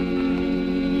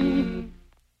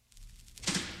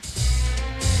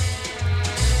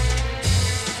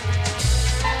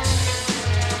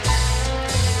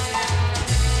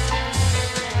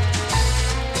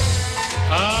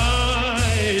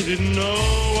 I didn't know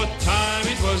what time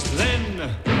it was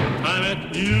then I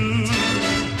met you.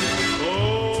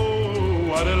 Oh,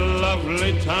 what a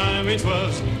lovely time it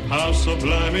was, how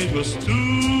sublime it was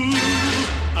too.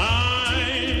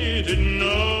 I didn't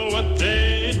know what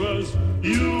day it was,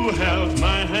 you held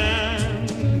my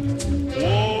hand.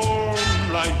 Warm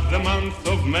like the month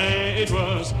of May it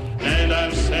was, and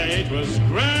I'll say it was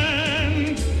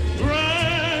grand.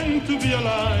 Grand to be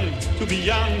alive, to be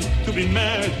young, to be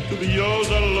mad, to be yours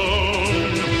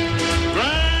alone.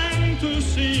 Grand to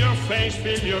see your face,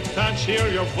 feel your touch, hear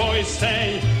your voice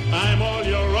say, I'm all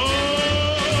your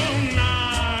own.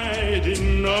 I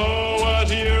didn't know what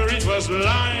year it was,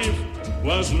 life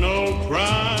was no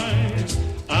prize.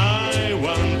 I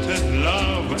wanted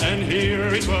love, and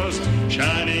here it was,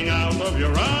 shining out of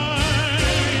your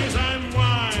eyes. I'm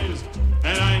wise,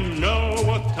 and I know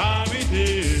what time it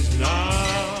is now.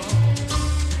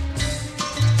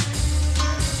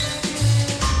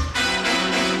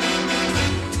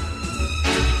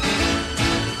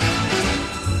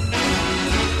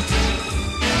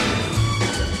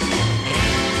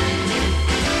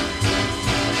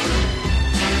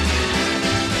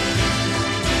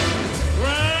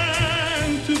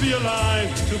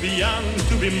 To be young,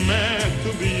 to be mad,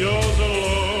 to be yours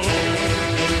alone.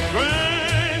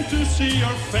 Grand to see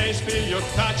your face, feel your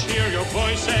touch, hear your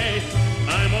voice say,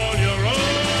 I'm all your own.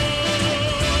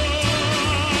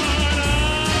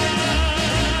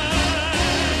 I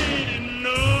didn't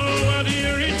know what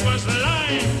year it was,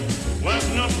 life was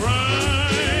no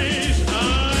prize.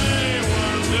 I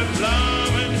wanted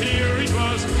love, and here it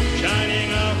was,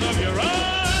 shining out of your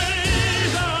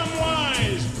eyes. I'm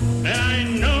wise, and I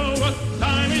know what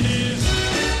time it is.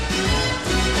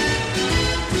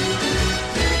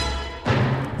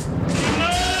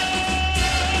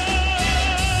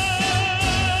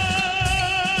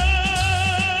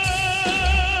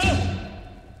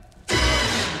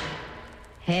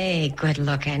 Hey, good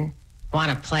looking.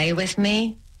 Want to play with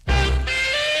me?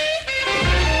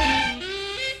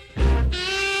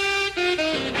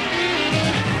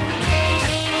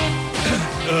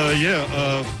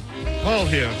 Paul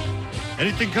here.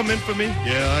 Anything come in for me?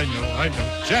 Yeah, I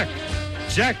know.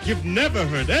 Jack, you've never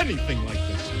heard anything like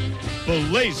this.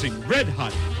 Blazing, red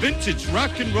hot, vintage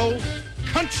rock and roll.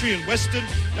 country and western,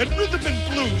 and rhythm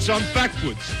and blues on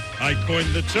Backwoods. I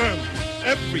coined the term.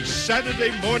 Every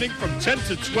Saturday morning from 10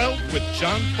 to 12 with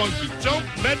John Funky. Don't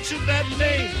mention that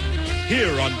name.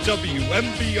 Here on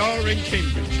WMBR in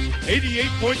Cambridge.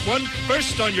 88.1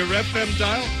 first on your FM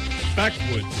dial.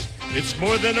 Backwoods. It's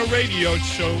more than a radio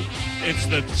show. It's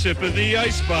the tip of the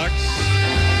icebox.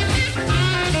 Bye-bye.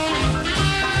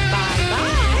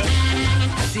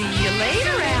 See you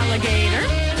later, alligator.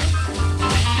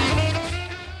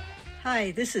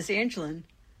 Hi, this is Angeline.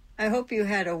 I hope you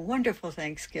had a wonderful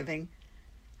Thanksgiving.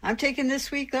 I'm taking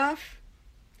this week off,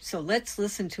 so let's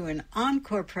listen to an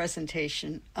encore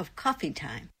presentation of Coffee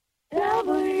Time.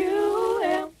 WMBR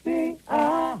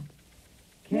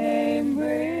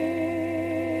Cambridge.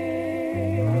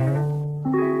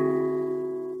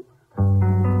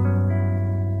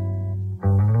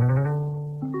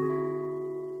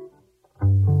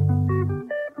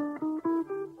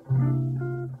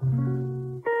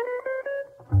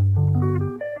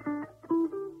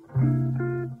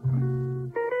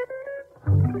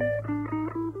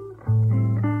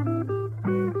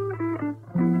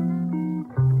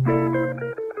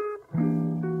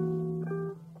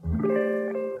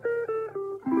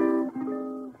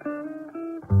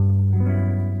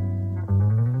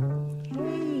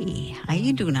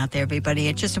 Doing out there, everybody.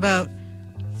 At just about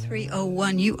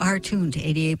 3:01, you are tuned to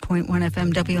 88.1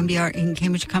 FM WMBR in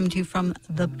Cambridge, coming to you from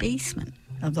the basement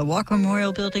of the Walker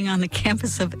Memorial Building on the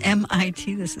campus of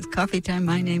MIT. This is Coffee Time.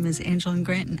 My name is Angeline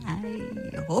Grant, and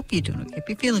I hope you're doing okay. Hope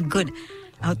you're feeling good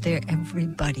out there,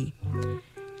 everybody.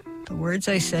 The words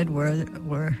I said were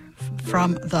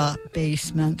from the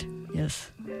basement. Yes,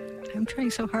 I'm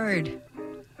trying so hard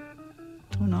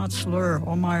to not slur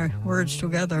all my words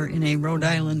together in a Rhode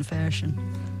Island fashion.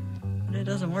 But it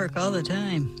doesn't work all the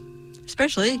time.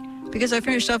 Especially because I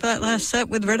finished off that last set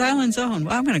with Rhode Island's own.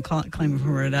 Well, I'm going to claim it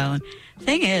from Rhode Island.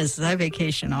 Thing is, I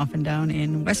vacation off and down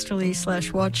in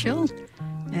Westerly/Watch Hill.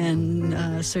 And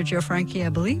Sergio Franchi, I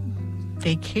believe,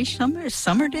 vacation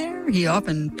summer there. He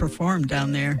often performed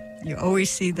down there. You always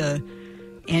see the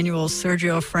annual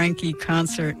Sergio Franchi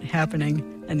concert happening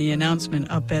and the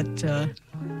announcement up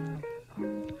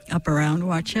around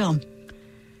Watch Hill.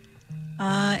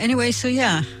 Anyway, so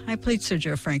yeah, I played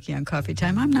Sergio Franchi on Coffee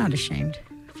Time. I'm not ashamed.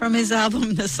 From his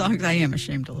album, the songs, I am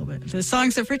ashamed a little bit. The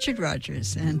songs of Richard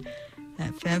Rodgers and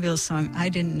that fabulous song, I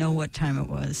Didn't Know What Time It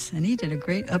Was. And he did a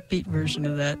great upbeat version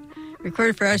of that.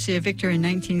 Recorded for RCA Victor in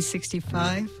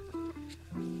 1965.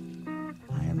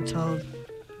 I am told,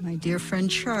 my dear friend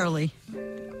Charlie,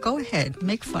 go ahead,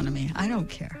 make fun of me. I don't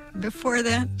care. Before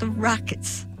that, the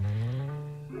Rockets,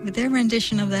 with their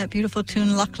rendition of that beautiful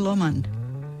tune, Loch Lomond,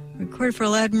 recorded for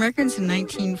Aladdin Records in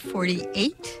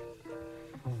 1948.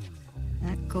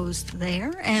 That goes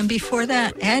there. And before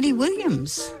that, Addie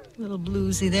Williams, a little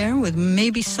bluesy there, with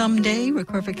Maybe Someday,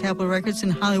 recorded for Capitol Records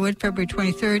in Hollywood, February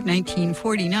 23rd,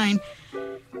 1949.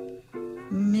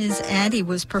 Ms. Addie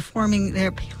was performing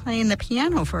there, playing the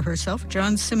piano for herself,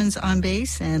 John Simmons on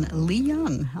bass, and Lee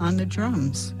Young on the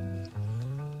drums.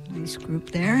 Nice group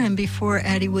there. And before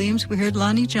Addie Williams, we heard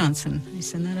Lonnie Johnson. I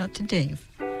send that out to Dave.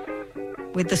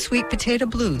 With the Sweet Potato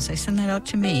Blues. I send that out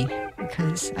to me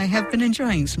because I have been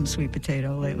enjoying some sweet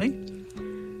potato lately.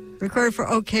 Recorded for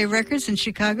OK Records in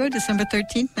Chicago, December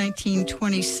 13th,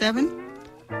 1927.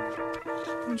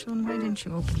 Angela, why didn't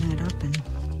you open that up?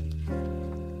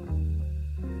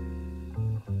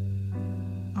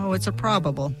 Oh, it's a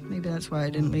probable. Maybe that's why I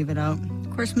didn't leave it out.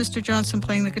 Of course, Mr. Johnson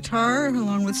playing the guitar,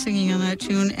 along with singing on that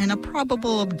tune, and a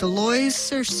probable of Deloise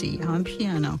Searcy on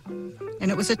piano. And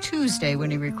it was a Tuesday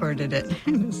when he recorded it.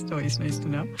 It's always nice to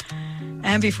know.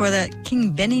 And before that,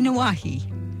 King Benny Nawahi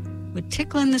with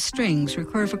Ticklin' the Strings,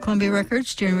 recorded for Columbia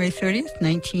Records, January 30th,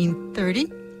 1930.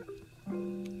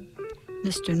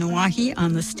 Mr. Nawahi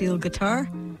on the steel guitar,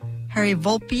 Harry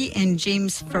Volpe and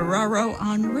James Ferraro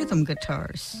on rhythm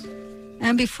guitars.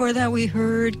 And before that, we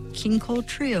heard King Cole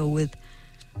Trio with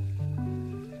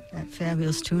that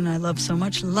fabulous tune I love so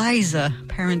much, Liza,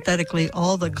 parenthetically,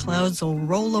 All the Clouds Will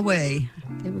Roll Away.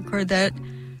 They recorded that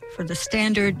for the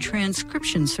Standard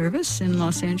Transcription Service in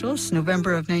Los Angeles,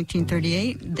 November of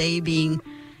 1938. They being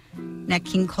Nat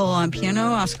King Cole on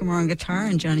piano, Oscar Moore on guitar,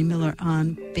 and Johnny Miller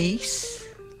on bass.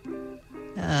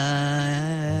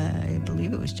 I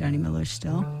believe it was Johnny Miller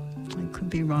still. I could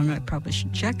be wrong. I probably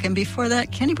should check. And before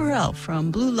that, Kenny Burrell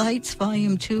from Blue Lights,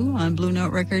 Volume 2 on Blue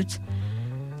Note Records.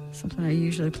 Something I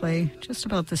usually play just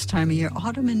about this time of year.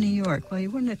 Autumn in New York. Well,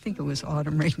 you wouldn't think it was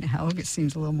autumn right now. It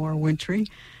seems a little more wintry.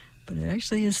 But it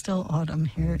actually is still autumn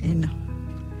here in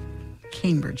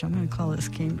Cambridge. I'm going to call this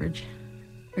Cambridge.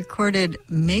 Recorded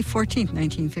May 14th,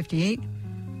 1958.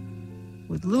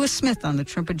 with Lewis Smith on the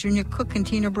trumpet, Junior Cook and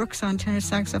Tina Brooks on tenor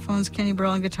saxophones, Kenny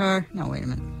Burrell on guitar. No, wait a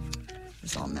minute.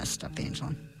 It's all messed up,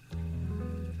 Angelin.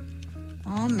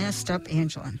 All messed up,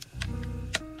 Angelin.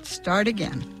 Start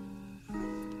again.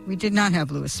 We did not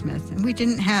have Lewis Smith, and we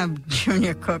didn't have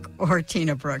Junior Cook or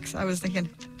Tina Brooks. I was thinking,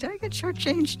 did I get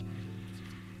shortchanged?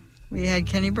 We had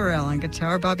Kenny Burrell on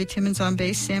guitar, Bobby Timmons on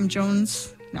bass,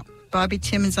 Bobby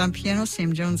Timmons on piano,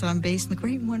 Sam Jones on bass, and the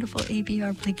great and wonderful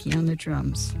A.B.R. Blakey on the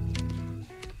drums.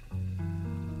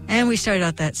 And we started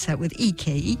out that set with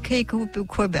EK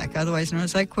Quebec, otherwise known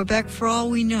as Like Quebec for All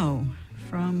We Know,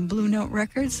 from Blue Note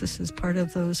Records. This is part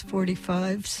of those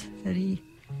 45s that he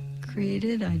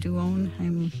created.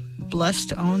 I'm blessed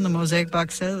to own the Mosaic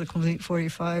box set of the complete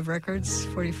 45 records,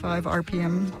 45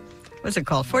 RPM, what's it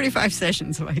called? 45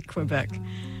 sessions of Like Quebec.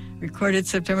 Recorded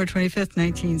September 25th,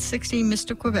 1960,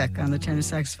 Mr. Quebec on the tenor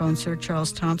saxophone, Sir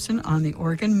Charles Thompson on the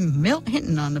organ, Milt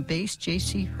Hinton on the bass,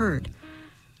 J.C. Hurd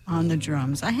on the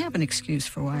drums. I have an excuse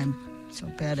for why I'm so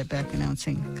bad at back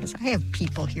announcing, because I have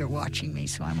people here watching me,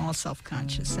 so I'm all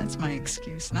self-conscious. That's my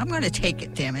excuse, and I'm going to take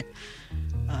it, damn it.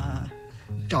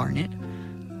 Darn it.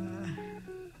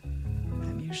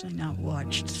 I'm usually not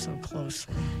watched so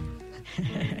closely.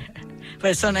 But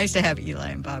it's so nice to have Eli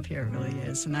and Bob here, it really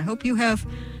is. And I hope you have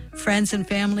friends and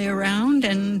family around,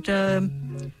 and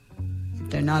if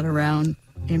they're not around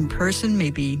in person,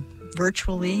 maybe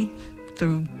virtually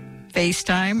through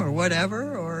FaceTime or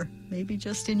whatever, or maybe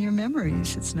just in your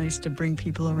memories. It's nice to bring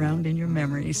people around in your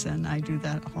memories, and I do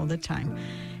that all the time.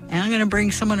 And I'm going to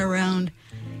bring someone around,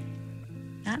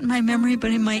 not in my memory,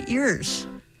 but in my ears.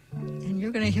 And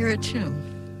you're going to hear it too.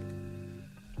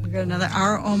 We got another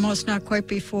hour almost, not quite,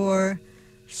 before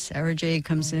Sarah J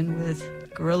comes in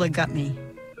with Gorilla Got Me.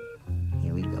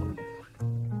 Here we go.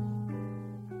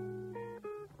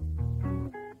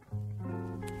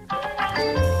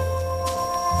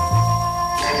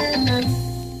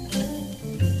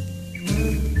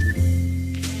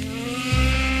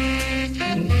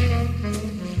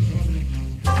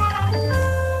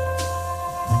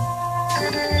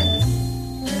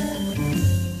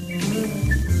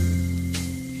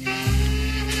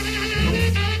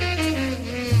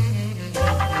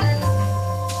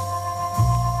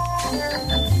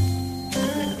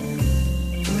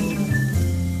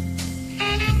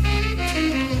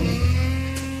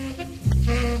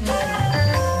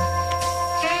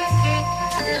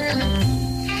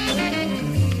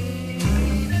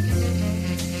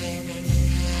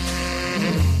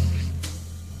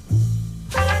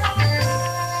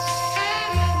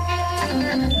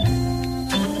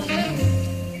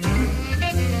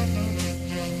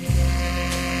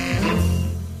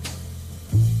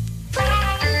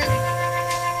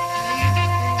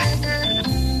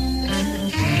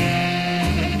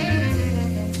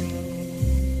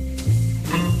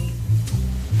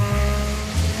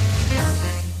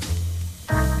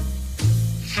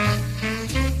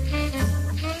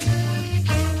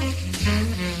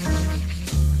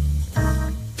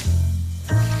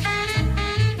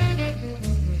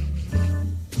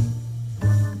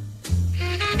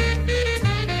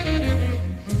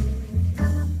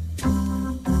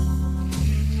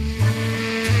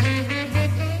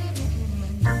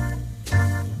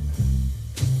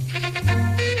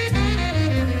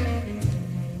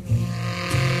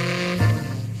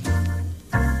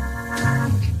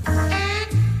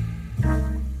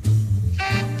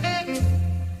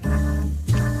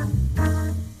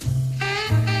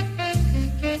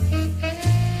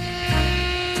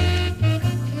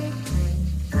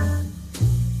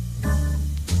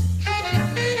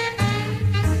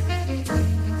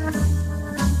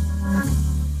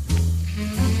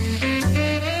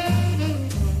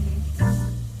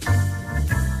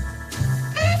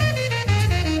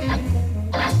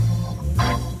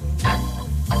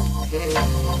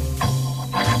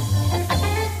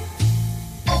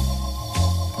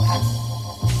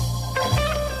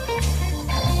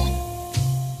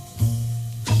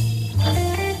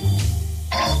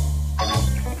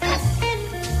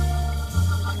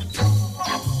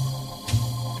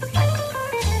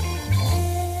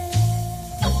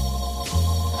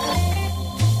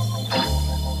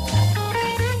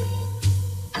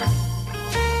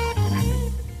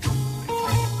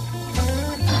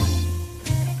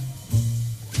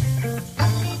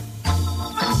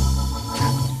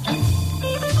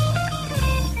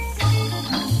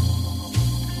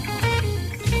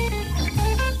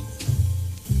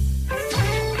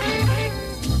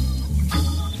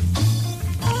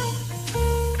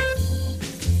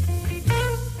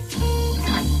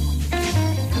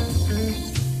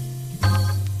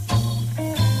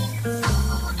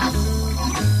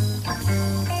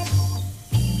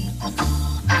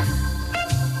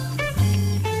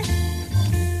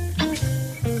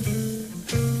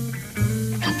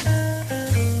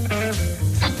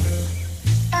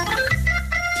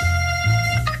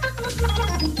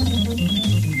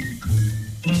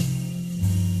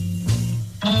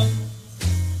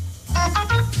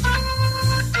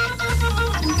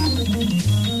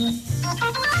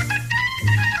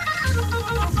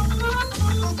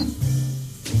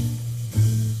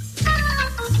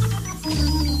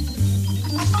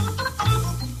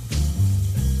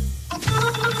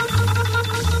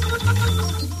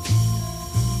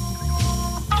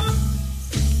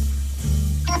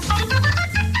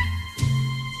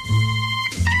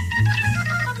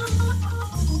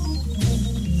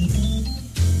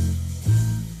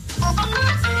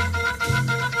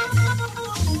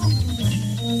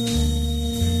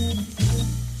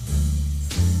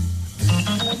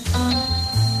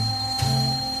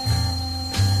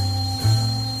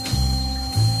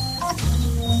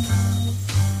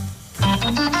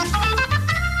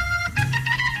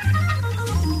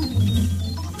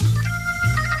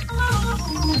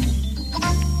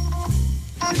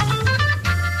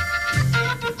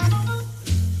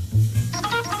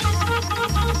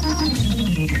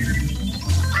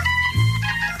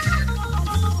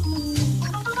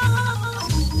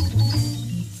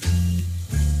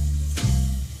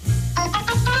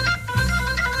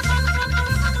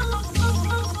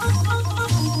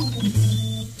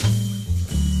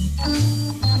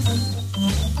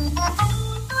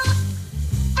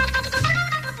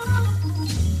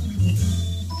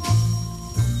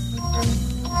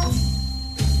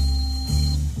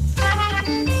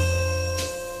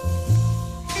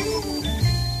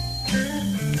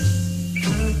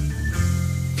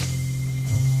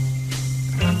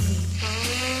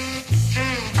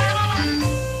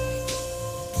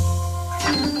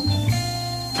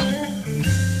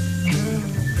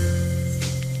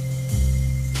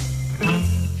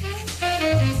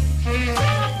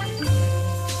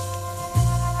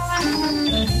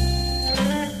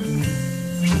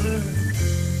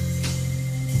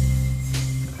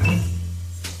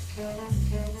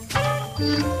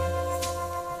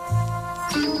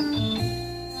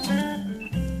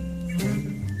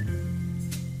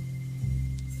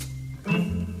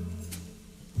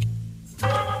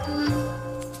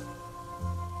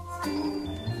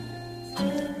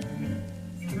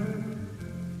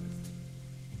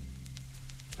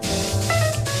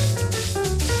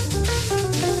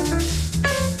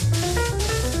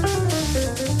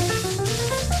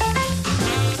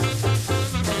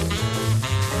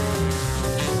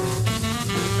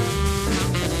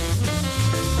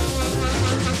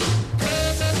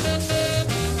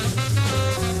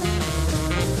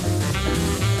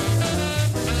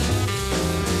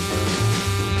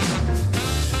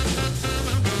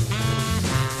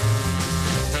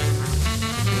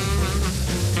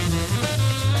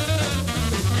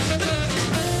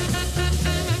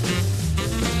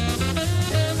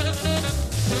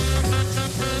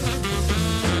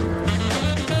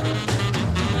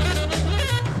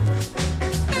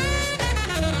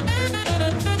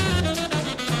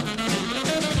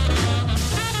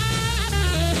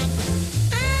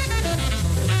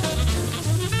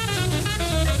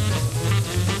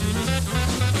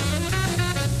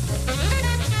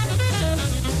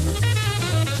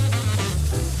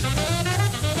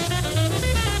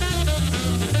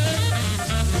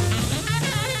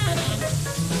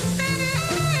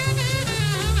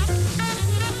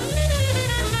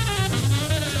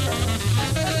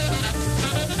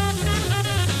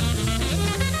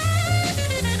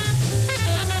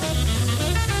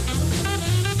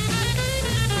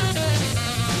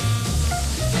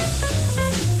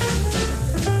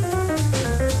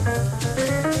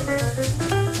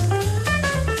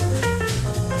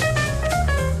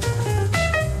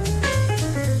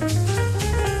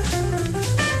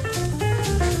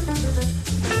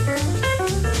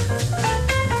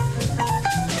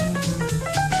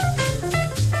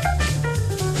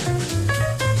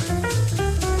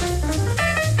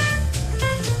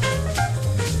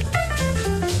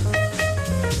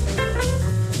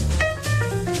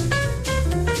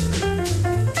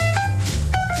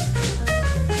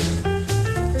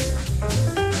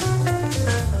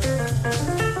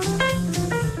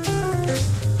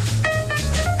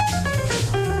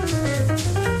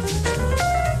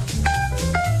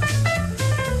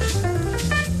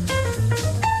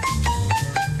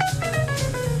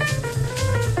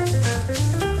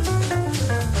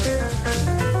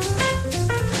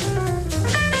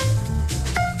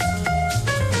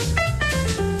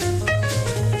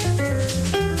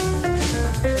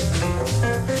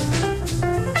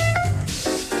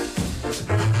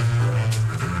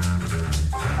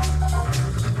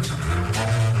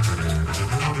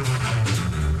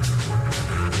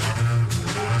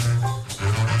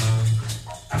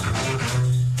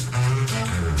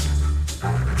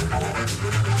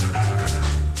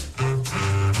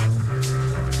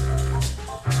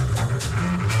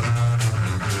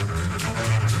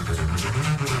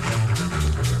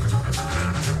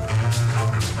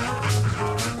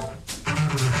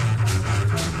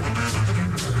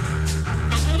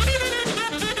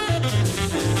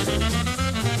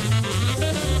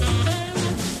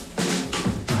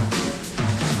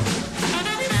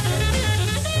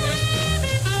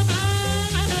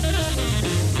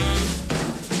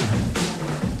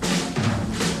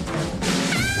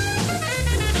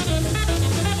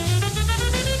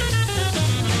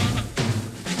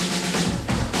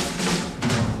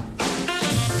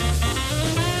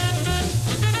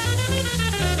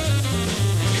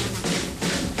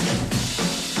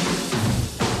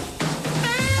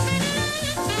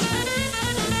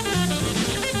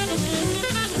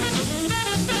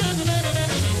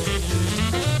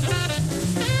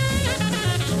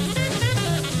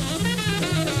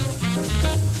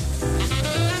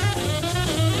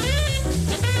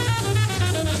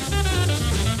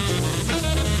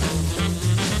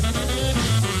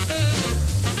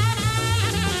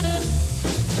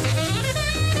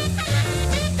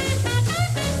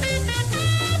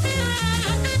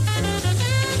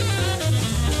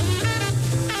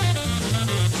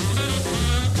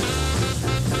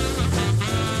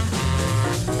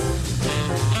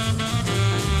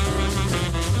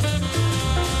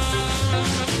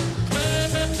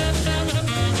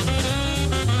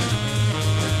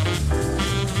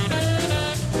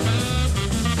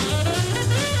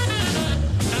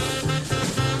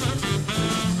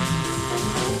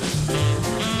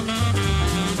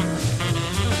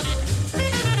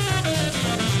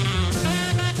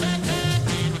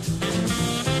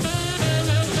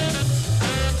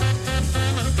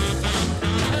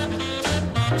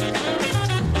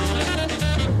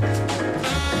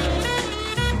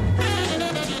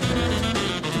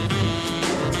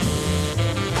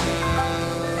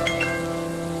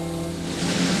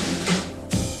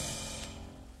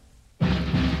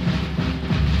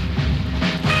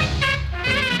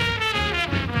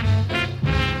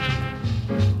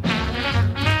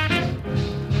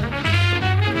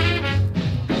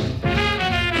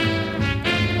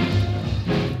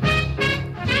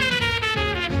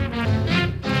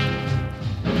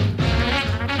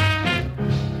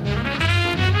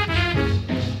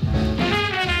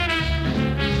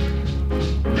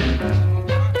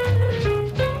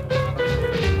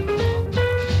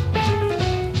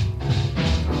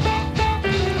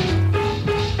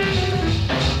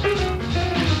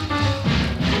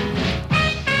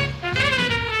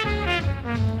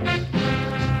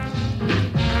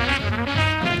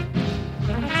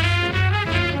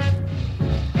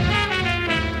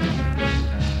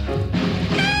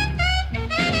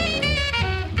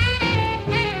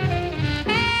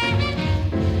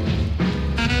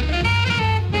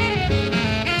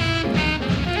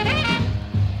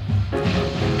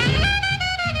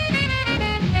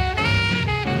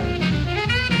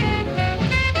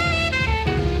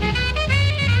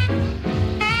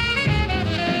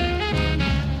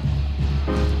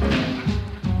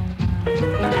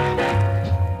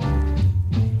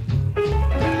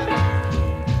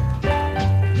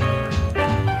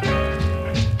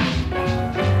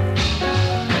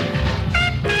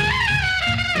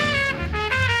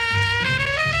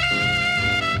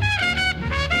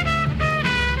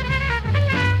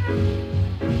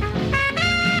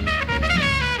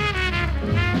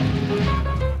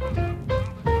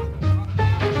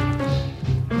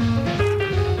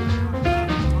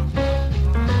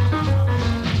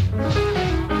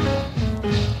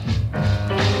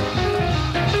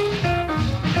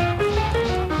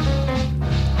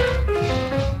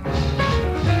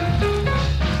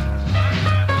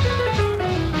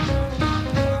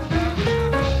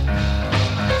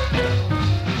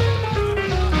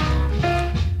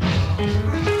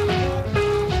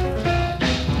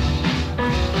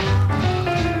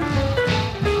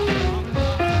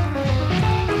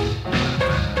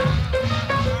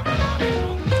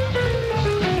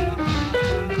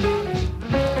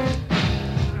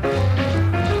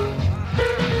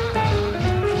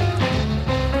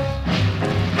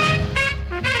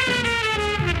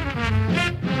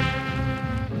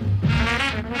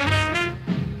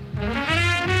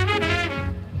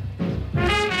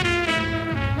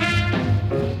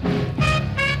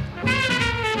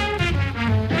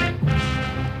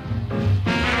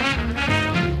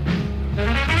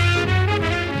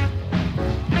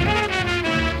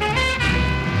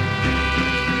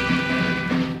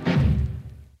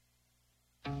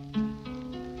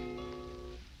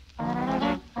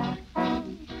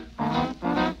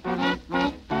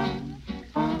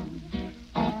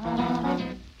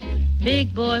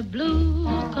 Big boy blues,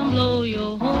 come blow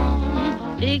your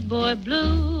horn. Big boy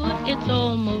blues, it's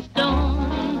almost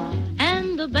dawn,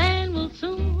 and the band will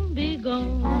soon be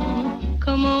gone.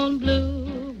 Come on,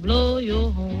 blue, blow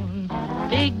your horn.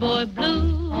 Big boy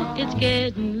blue, it's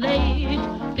getting late.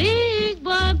 Big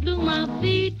boy blue, my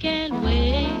feet can't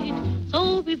wait.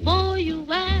 So before you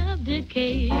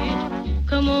abdicate,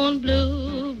 come on,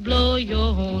 blue, blow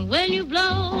your horn. When you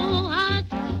blow hot,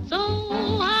 so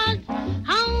hot,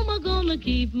 how am I gonna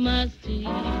keep my seat?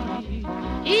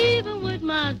 Even with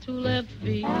my two left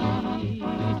feet,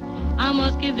 I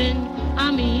must give in,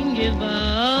 I mean give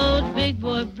out. Big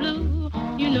boy blue,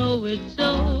 you know it's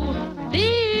so.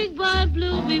 Big boy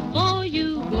blue, before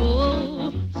you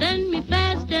go, send me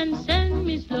fast and send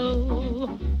me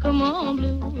slow. Come on,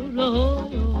 blue, blow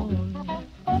your horn.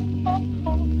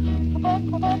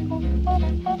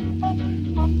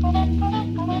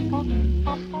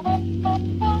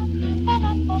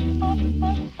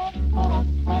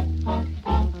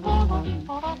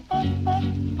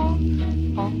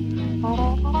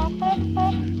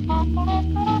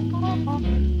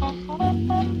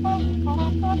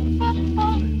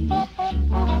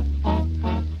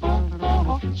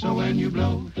 So when you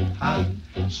blow hot,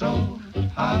 so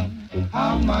hot,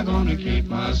 how am I gonna keep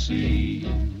my seat?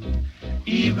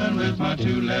 Even with my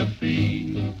two left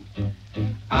feet,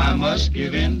 I must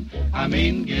give in, I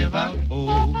mean give out.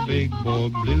 Oh, big boy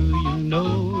blue, you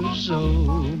know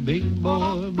so. Big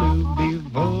boy blue,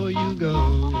 before you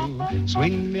go,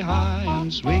 swing me high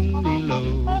and swing me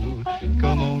low.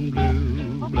 Come on,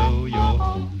 blue, blow your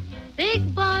horn.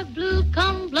 Big boy blue,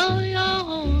 come blow your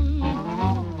horn.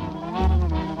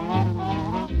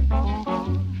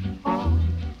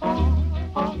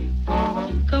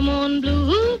 Come on,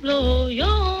 blue, blow your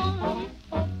horn.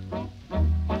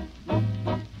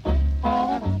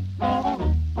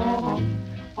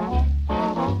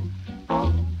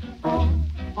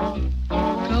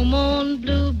 Come on,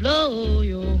 blue, blow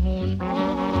your horn.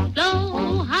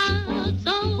 Blow hot,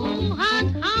 so hot,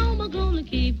 how am I gonna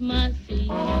keep my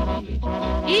seat?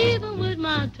 Even with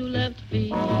my two left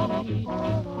feet.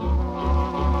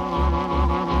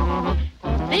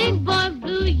 Big boy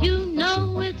blue, you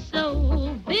know it's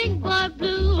so. Big boy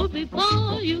blue,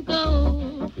 before you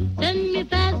go, send me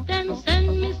fast and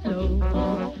send me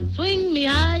slow. Swing me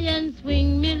high and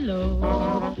swing me low.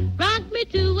 Rock me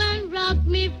to and rock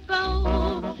me fro.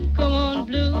 Come on,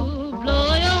 blue,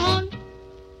 blow your horn.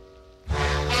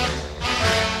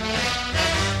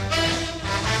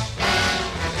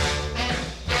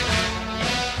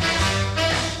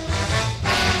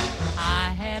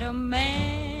 I had a man.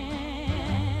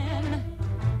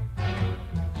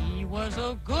 He was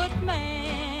a good man.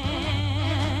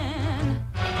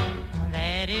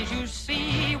 That is, you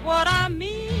see, what I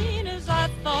mean is I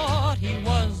thought he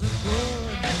was a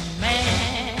good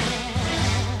man.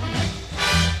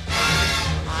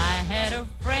 I had a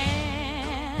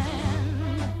friend.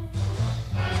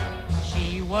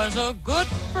 She was a good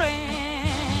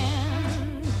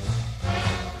friend.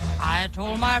 I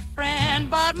told my friend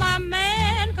about my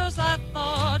man, 'cause I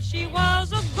thought she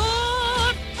was a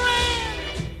good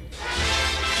friend.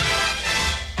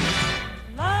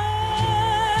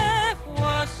 Life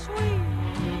was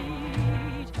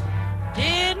sweet.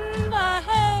 Didn't I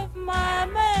have my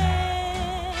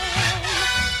man?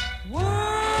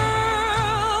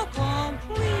 World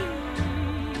complete.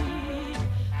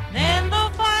 Then the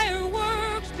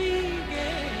fireworks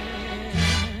began.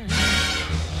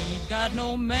 Ain't got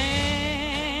no man.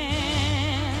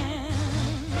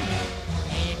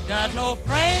 Ain't got no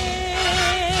friend.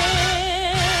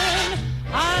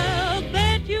 I'll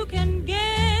bet you can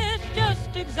guess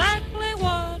just exactly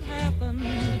what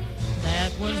happened.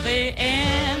 That was the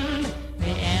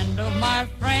end of my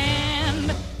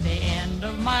friend, the end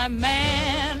of my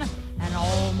man, and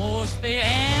almost the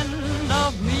end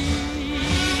of me.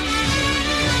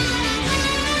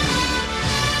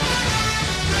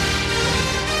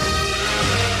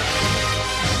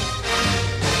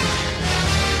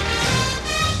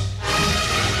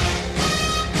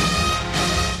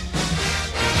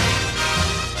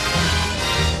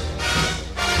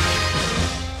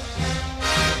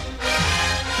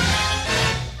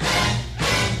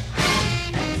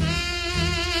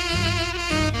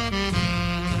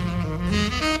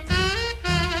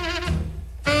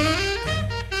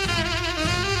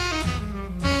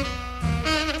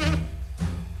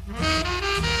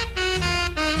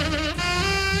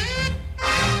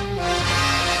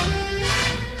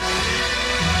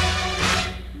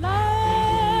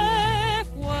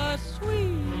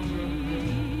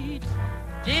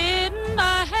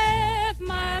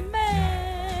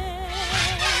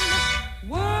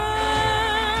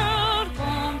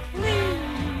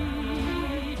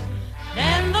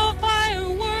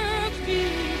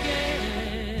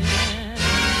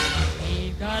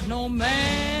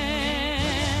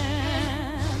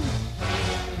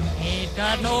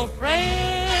 got no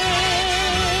friend,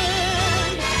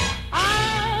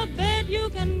 I bet you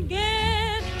can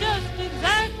guess just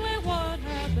exactly what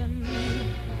happened.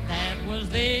 That was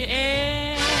the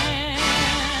end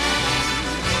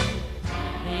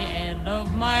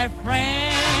of my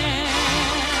friend,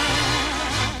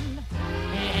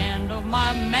 the end of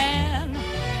my man,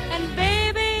 and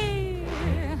baby,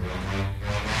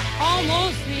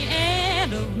 almost the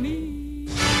end of me.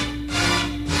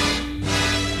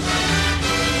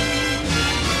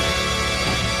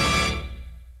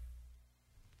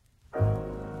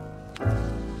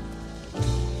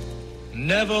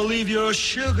 Never leave your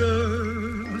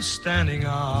sugar standing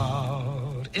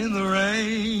out in the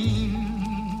rain.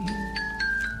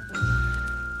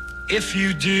 If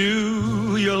you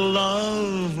do, your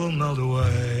love will melt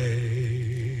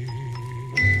away.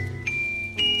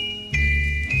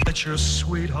 Let your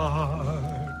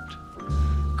sweetheart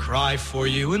cry for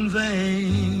you in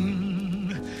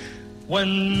vain,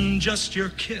 when just your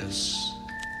kiss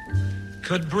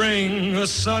could bring a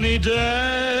sunny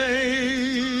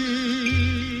day.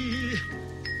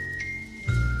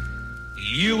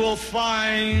 You will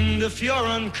find, if you're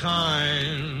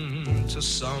unkind to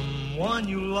someone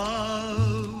you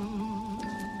love,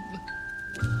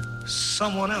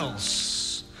 someone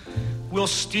else will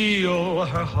steal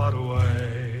her heart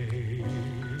away.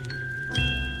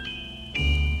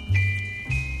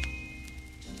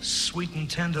 Sweet and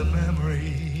tender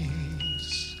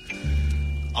memories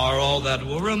are all that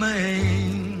will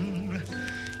remain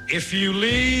if you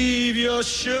leave your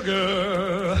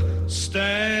sugar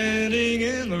standing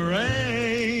in the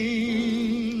rain.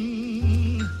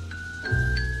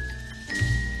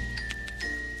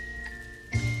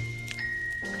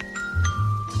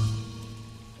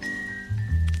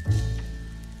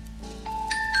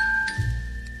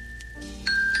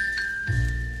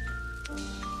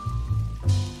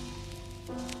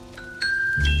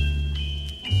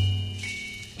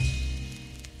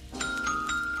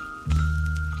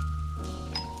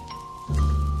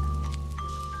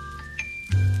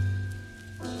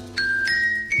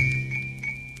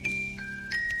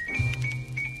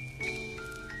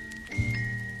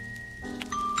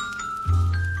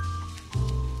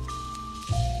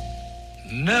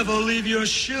 Never leave your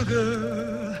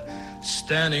sugar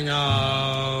standing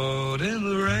out in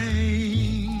the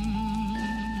rain.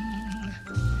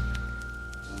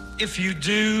 If you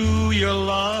do, your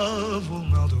love will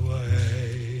melt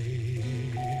away.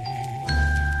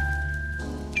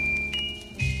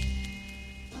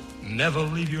 Never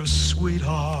leave your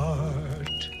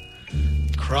sweetheart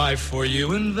cry for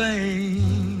you in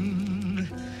vain,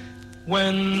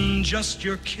 when just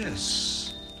your kiss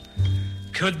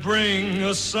could bring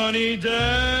a sunny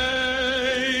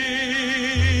day.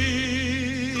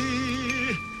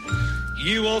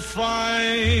 You will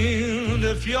find,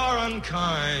 if you're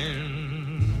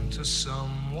unkind to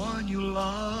someone you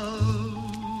love,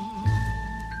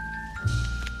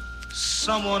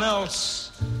 someone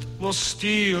else will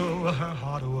steal her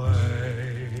heart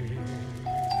away.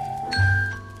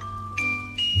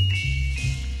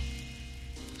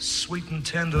 Sweet and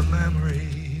tender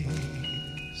memories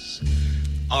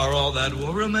are all that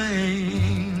will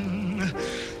remain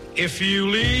if you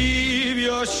leave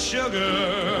your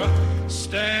sugar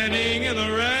standing in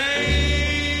the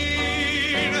rain.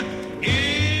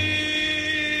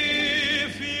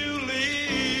 If you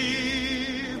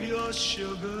leave your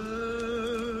sugar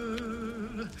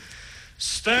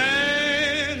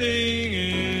standing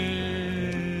in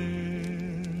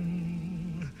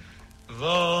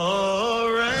the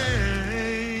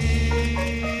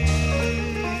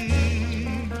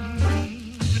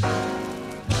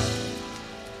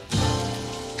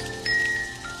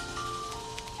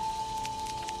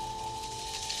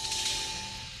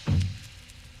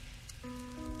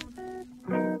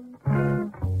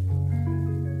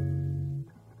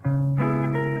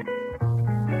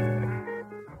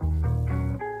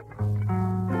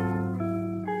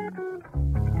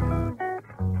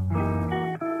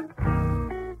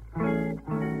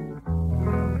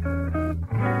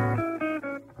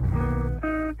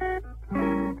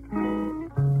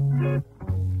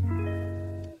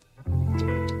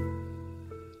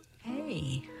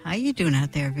How you doing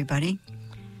out there, everybody?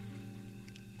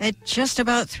 At just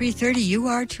about 3:30, you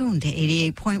are tuned to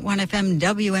 88.1 FM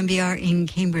WMBR in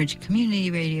Cambridge Community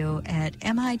Radio at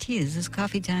MIT. This is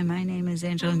Coffee Time. My name is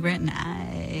Angela Grant, and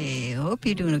I hope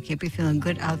you're doing okay. Hope you're feeling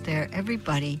good out there,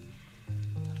 everybody.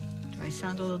 Do I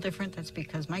sound a little different? That's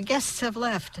because my guests have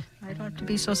left. I don't have to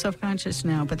be so self-conscious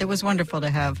now, but it was wonderful to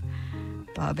have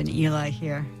Bob and Eli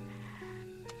here.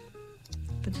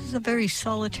 But this is a very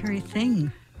solitary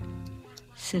thing.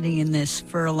 sitting in this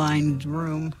fur-lined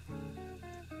room,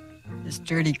 this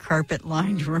dirty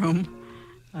carpet-lined room.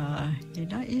 You're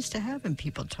not used to having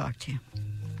people talk to you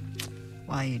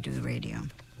while you do the radio,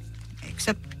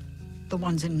 except the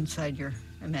ones inside your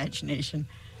imagination.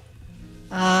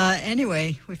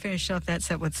 Anyway, we finished off that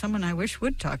set with someone I wish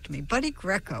would talk to me, Buddy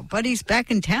Greco. Buddy's back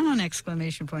in town, !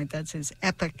 That's his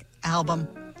epic album.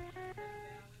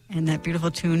 And that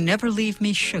beautiful tune, Never Leave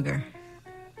Me Sugar.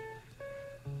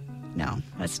 No,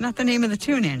 that's not the name of the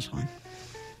tune, Angela.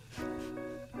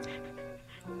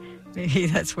 Maybe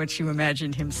that's what you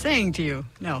imagined him saying to you.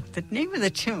 No, the name of the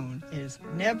tune is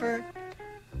Never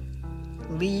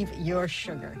Leave Your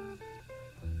Sugar.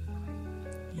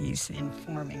 He's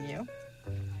informing you,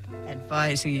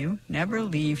 advising you, never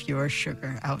leave your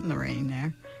sugar out in the rain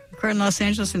there. Recorded in Los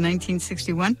Angeles in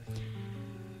 1961.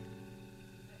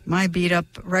 My beat-up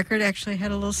record actually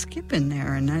had a little skip in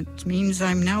there, and that means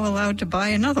I'm now allowed to buy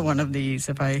another one of these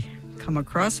if I come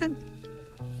across it.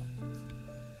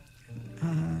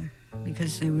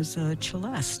 Because it was a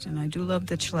celeste, and I do love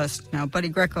the celeste. Now, Buddy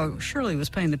Greco surely was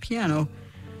playing the piano,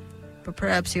 but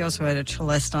perhaps he also had a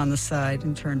celeste on the side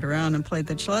and turned around and played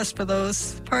the celeste for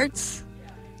those parts.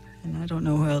 And I don't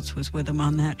know who else was with him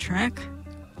on that track.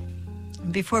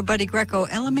 And before Buddy Greco,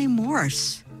 Ella Mae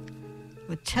Morse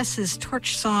with Tess's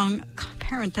torch song,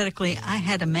 parenthetically, I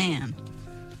Had a Man.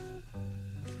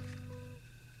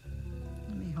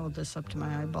 Let me hold this up to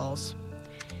my eyeballs.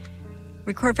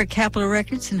 Recorded for Capitol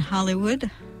Records in Hollywood,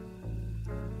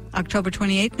 October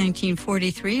 28,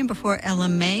 1943. And before Ella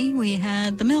Mae, we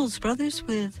had the Mills Brothers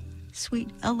with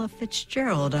Sweet Ella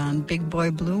Fitzgerald on Big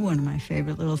Boy Blue, one of my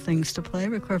favorite little things to play.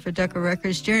 Recorded for Decca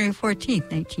Records, January 14,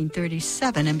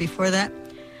 1937. And before that,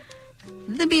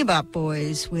 the Bebop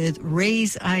Boys with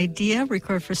Ray's Idea,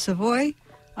 recorded for Savoy,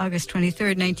 August 23,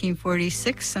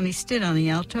 1946. Sonny Stitt on the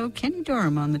alto, Kenny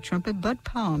Dorham on the trumpet, Bud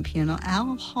Powell on piano,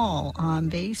 Al Hall on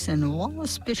bass, and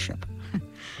Wallace Bishop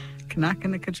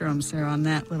knocking the drums there on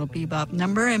that little bebop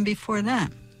number. And before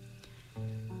that,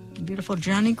 the beautiful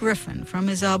Johnny Griffin from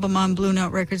his album on Blue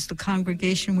Note Records, The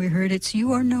Congregation, we heard It's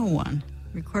You or No One.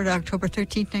 Recorded October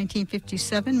 13,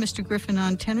 1957. Mr. Griffin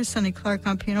on tenor, Sonny Clark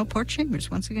on piano, Port Chambers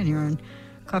once again here on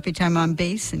Coffee Time on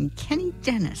bass, and Kenny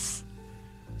Dennis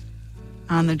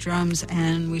on the drums.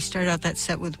 And we start out that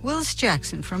set with Willis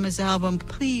Jackson from his album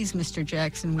Please Mr.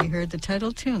 Jackson. We heard the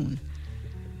title tune.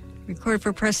 Recorded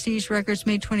for Prestige Records,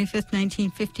 May 25th,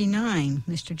 1959.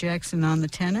 Mr. Jackson on the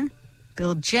tenor,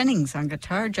 Bill Jennings on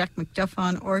guitar, Jack McDuff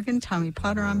on organ, Tommy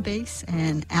Potter on bass,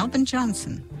 and Alvin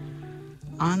Johnson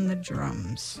on the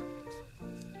drums.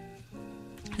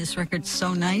 This record's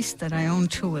so nice that I own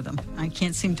two of them. I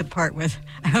can't seem to part with.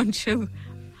 I own two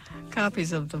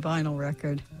copies of the vinyl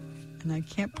record, and I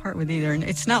can't part with either. And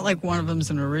it's not like one of them's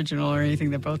an original or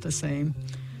anything. They're both the same.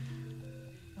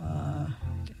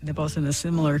 They're both in a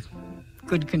similar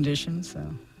good condition, so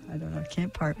I don't know. I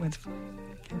can't part with.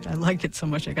 I liked it so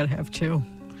much I got to have two.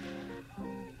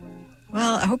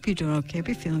 Well, I hope you're doing okay.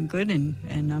 Be feeling good, and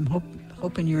I'm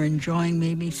hoping you're enjoying.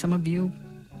 Maybe some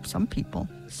people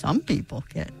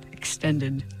get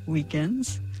extended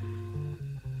weekends.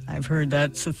 I've heard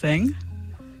that's a thing.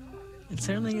 It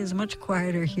certainly is much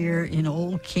quieter here in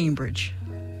old Cambridge.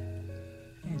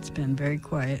 It's been very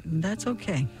quiet, and that's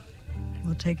okay.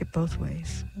 We'll take it both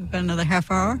ways. We've got another half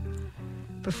hour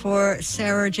before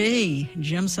Sarah J.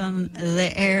 jumps on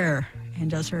the air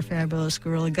and does her fabulous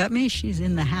Gorilla Got Me. She's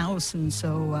in the house, and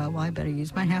so I better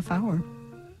use my half hour.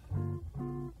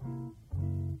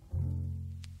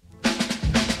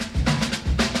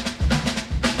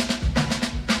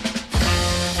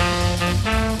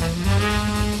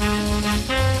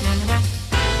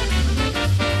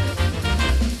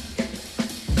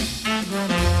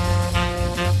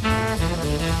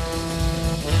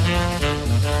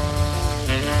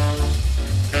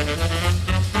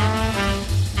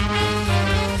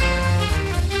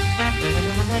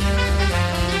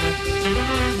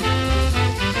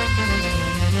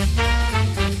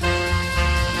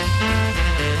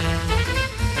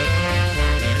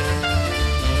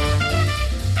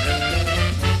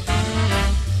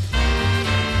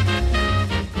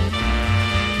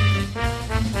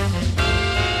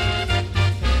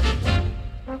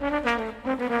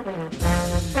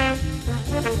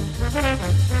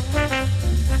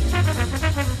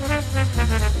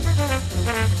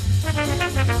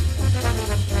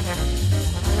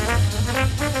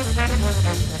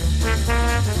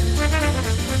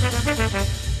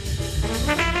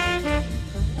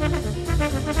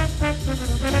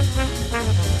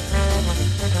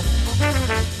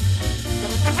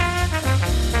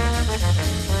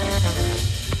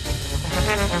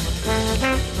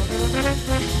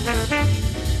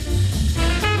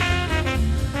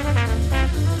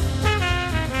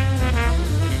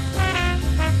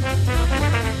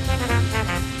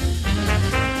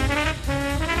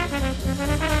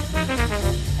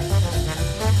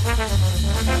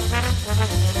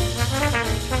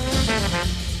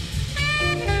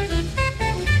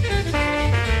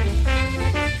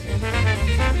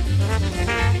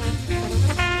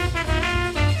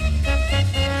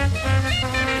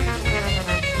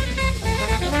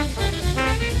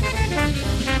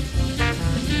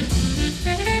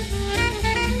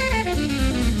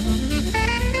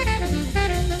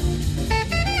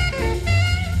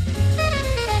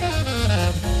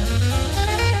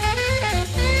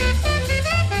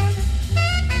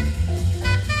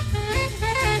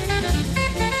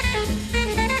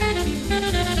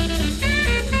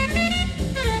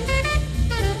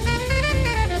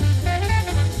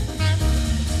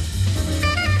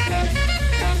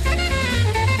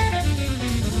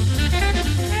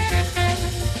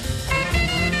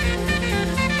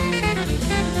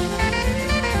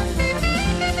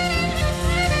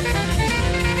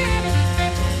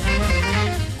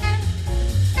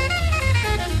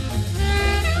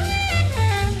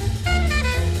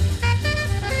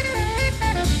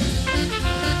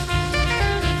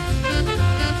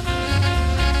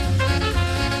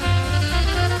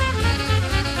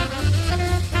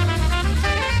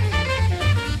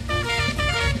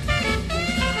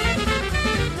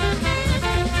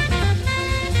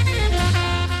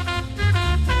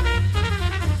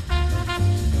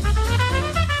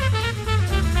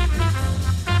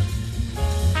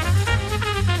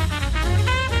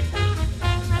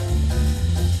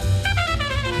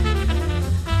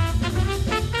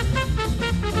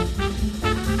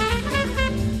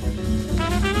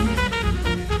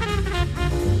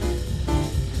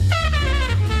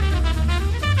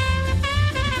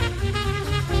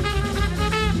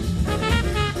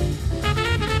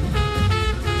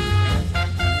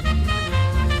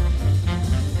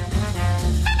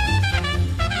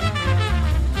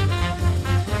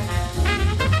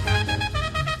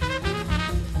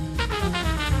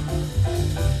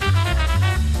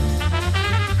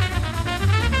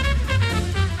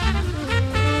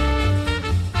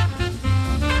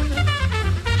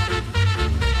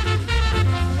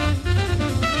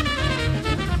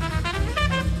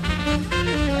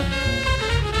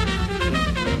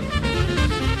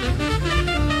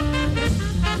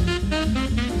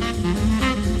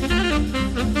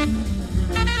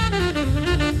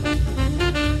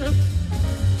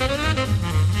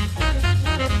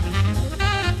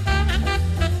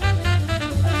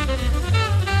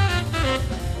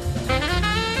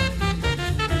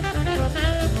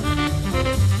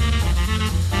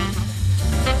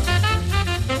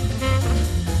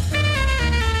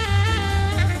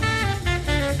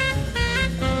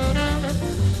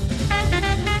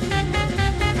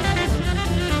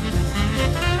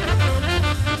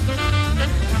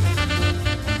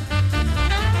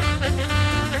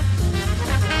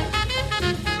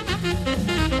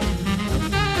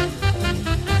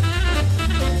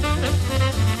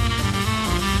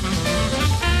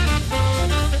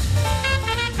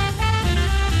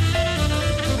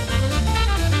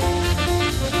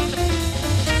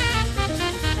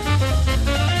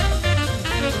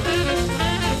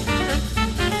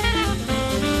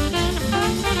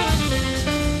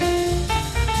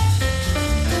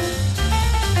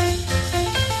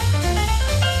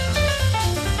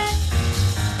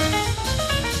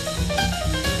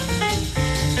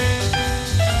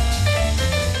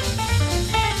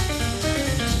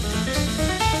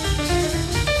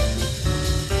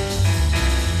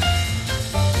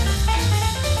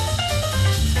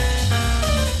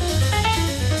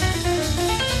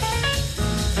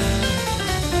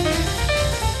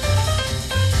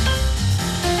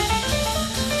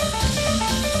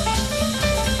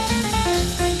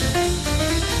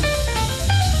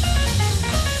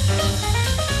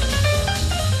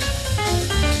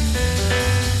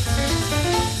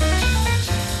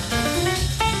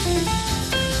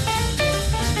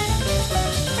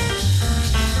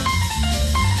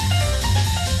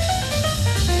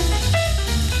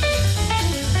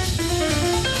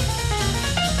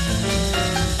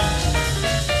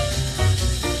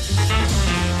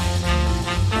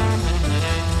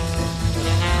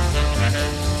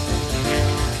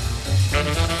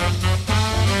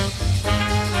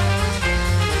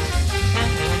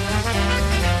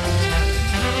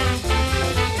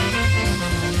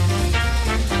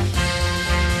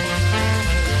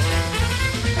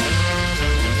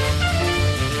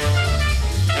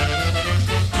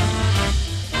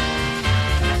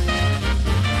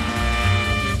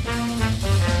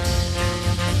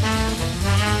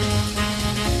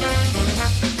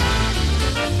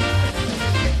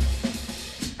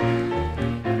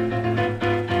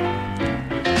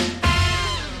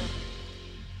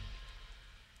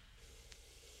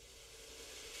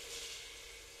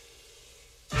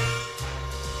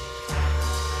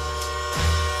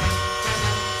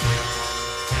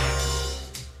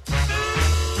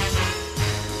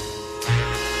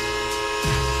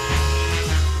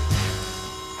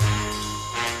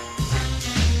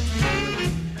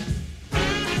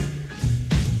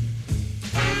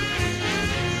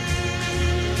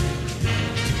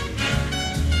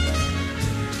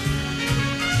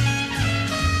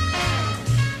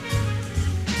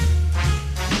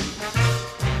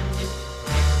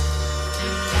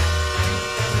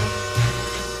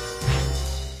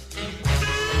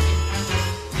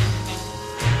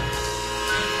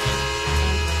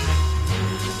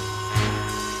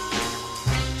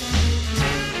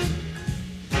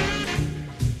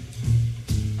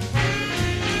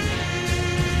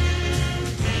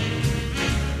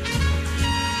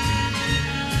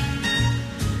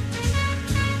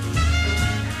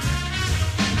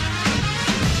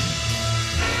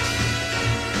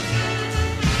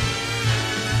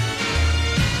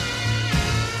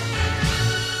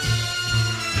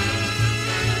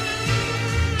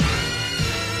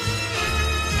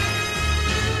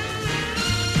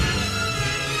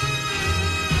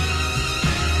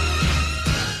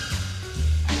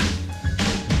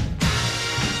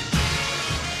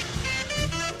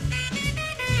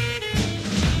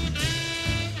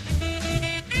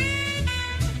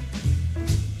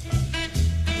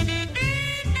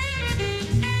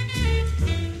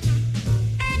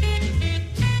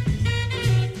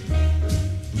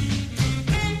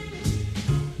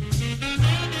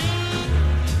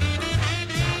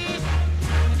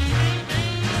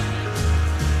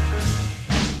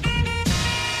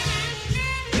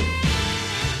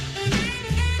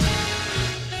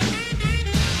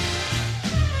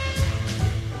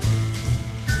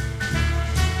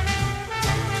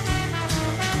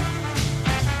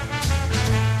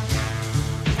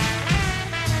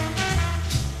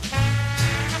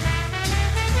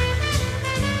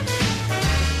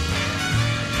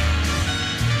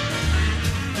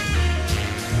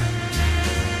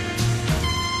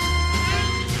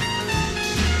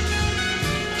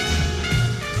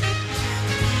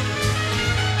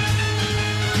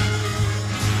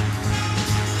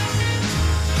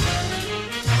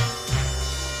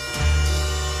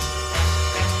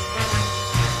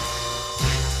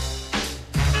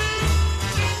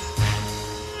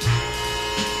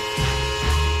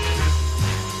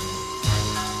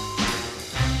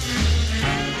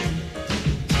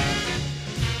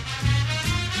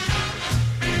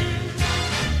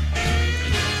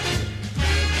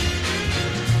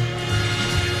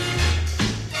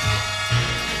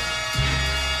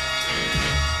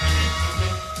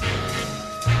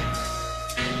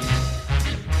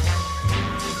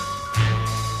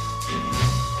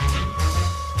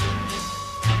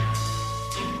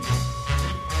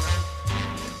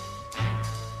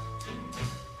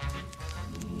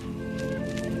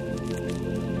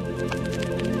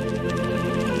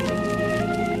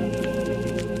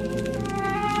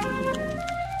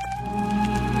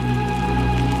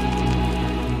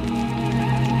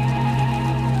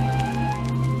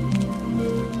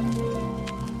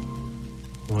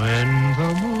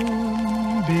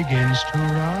 begins to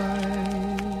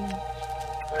rise,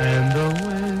 and the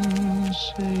wind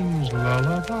sings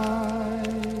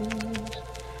lullabies.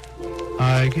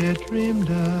 I get dream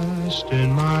dust in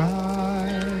my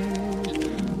eyes,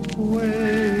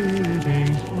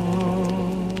 waiting for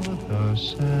the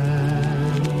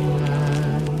Sandman.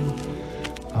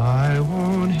 I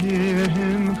won't hear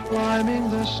him climbing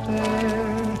the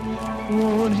stair,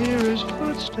 won't hear his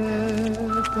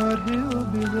footstep, but he'll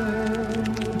be there.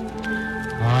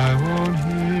 I won't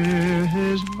hear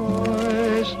his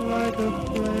voice like a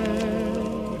prayer,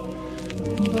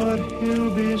 but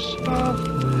he'll be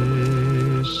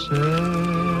softly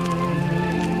saying,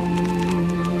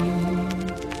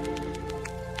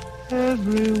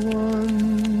 everyone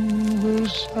will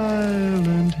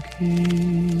silent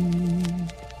keep,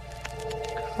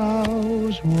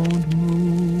 cows won't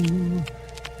move,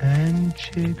 and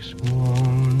chicks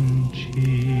won't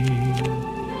cheep,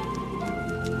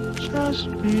 just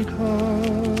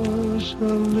because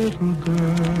a little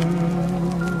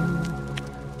girl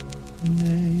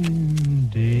named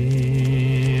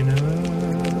Dina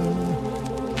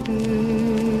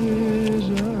is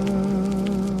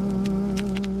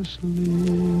asleep.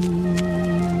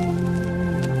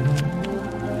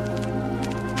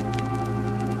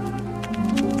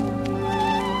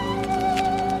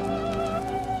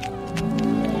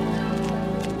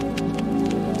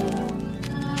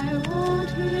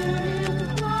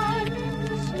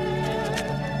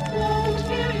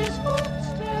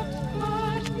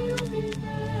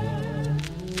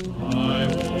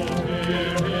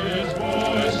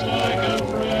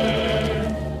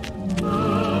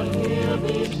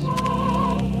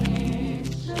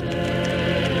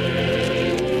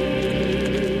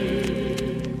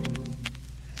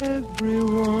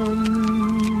 Everyone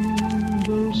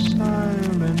will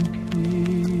silent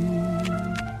keep,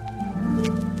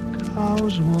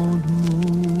 cows won't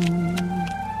move,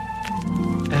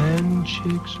 and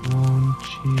chicks won't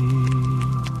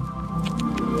cheep,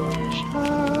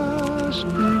 just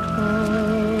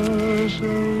because a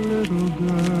little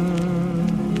girl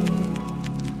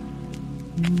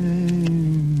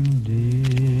named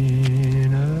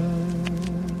Dina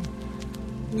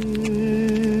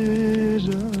is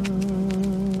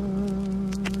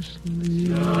asleep.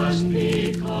 Just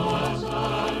because a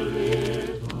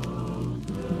little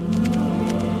girl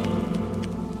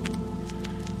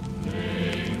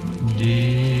named Dina's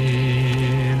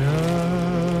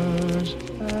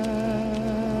fast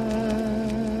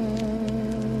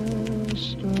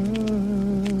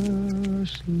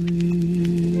asleep.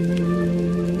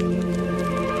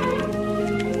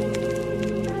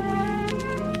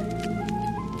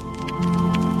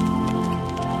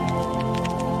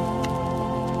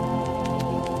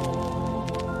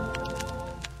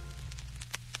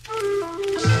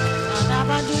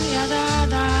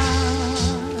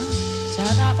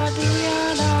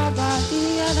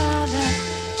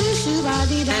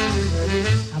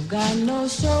 I've got no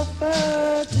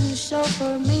chauffeur to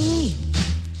chauffeur me,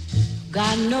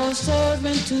 got no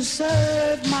servant to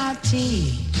serve my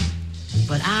tea,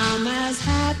 but I'm as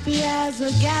happy as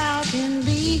a gal can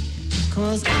be,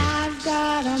 'cause I've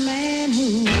got a man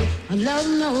who loves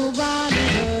nobody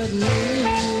but me.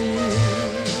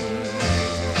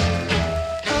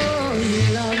 Oh,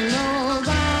 he loves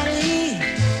nobody.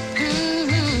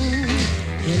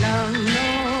 He loves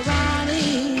nobody.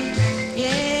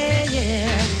 Yeah,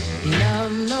 yeah. He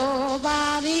loves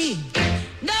nobody.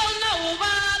 No,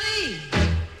 nobody.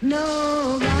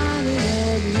 Nobody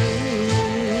but me.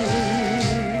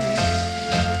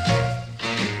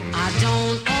 I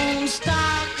don't own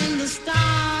stock in the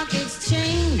stock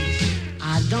exchange.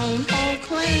 I don't hold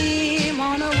claim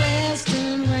on a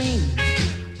western ring.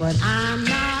 But I'm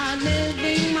not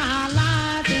living my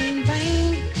life in vain,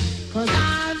 'cause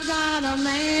I've got a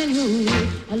man who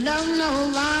loves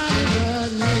nobody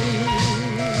but me.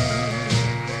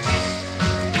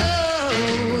 Oh,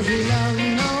 he loves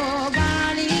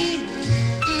nobody.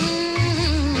 He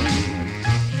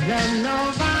loves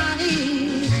nobody.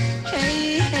 Hey,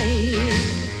 hey.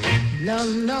 He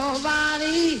loves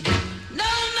nobody.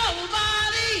 No,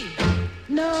 nobody.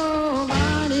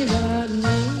 Nobody but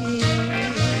me.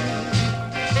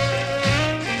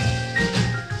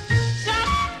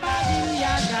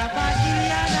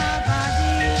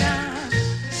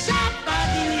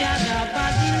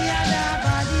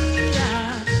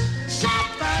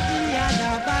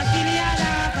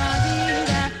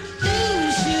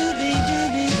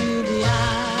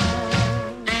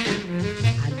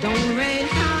 I don't rate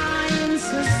high in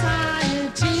society.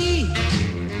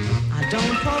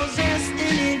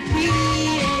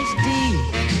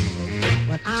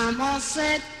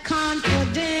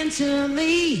 to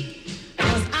me,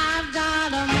 'cause I've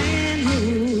got a man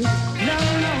who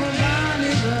loves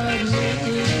nobody but me.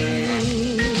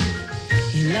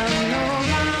 He loves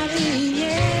nobody,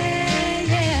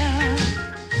 yeah, yeah.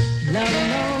 Love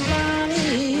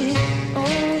nobody, oh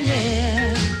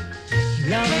yeah.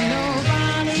 Love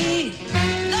nobody,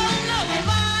 love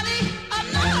nobody, oh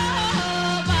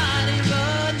nobody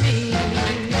but me.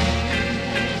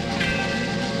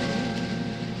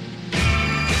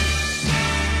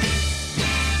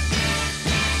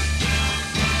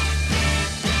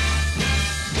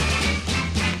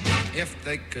 If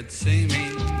they could see me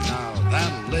now,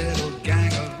 that little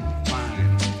gang of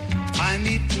mine, I'm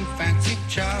eating fancy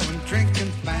chow and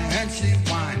drinking fancy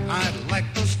wine. I'd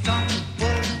like those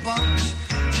stumble bumps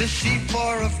to see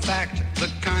for a fact the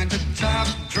kind of top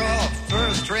draw,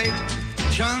 first rate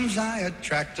chums I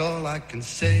attract. All I can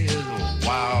say is,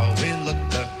 wow, we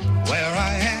looked at where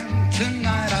I am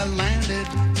tonight. I landed,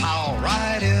 pow,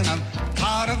 right in a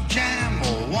pot of jam.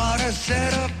 Oh, what a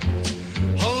setup.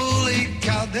 Holy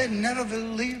cow, they'd never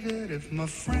believe it if my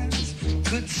friends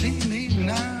could see me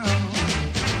now.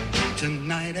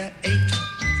 Tonight at 8,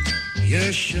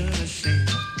 you should have seen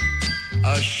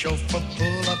a chauffeur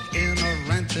pull up in a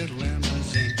rented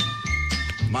limousine.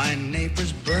 My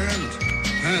neighbors burned,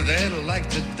 they'd like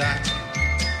to die.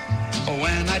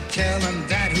 When I tell them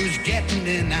that who's getting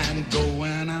in and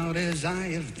going out is I.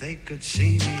 If they could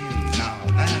see me now,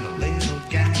 that little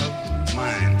gang of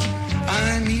mine,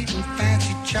 I'm eating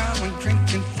fancy chow and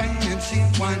drinking fancy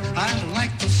wine. I'd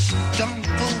like to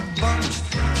stumble bumps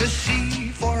to see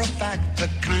for a fact the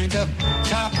kind of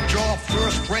top draw,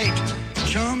 first rate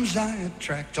chums I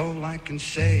attract. All I can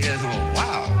say is, oh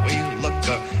wow, we look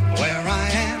where I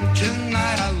am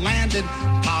tonight. I landed,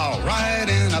 pow, right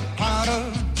in a pot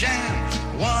of jam.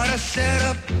 What a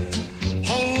setup.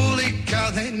 Holy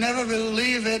cow, they'd never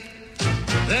believe it.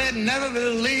 They'd never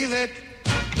believe it.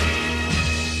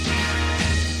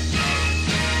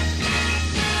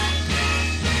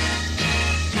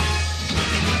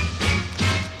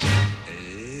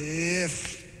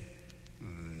 If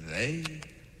they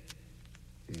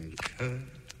could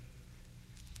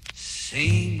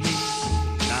see me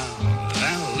now,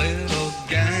 that little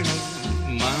gang of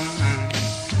mine,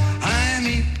 I'm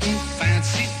eating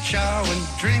fancy chow and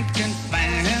drinking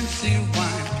fancy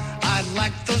wine. I'd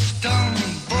like those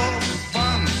stumble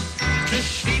bums to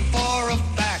see for a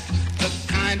fact the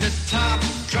kind of top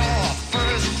draw,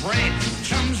 first rate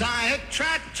chums I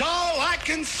attract. All I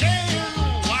can say is,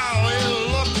 wow,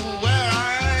 look where I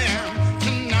am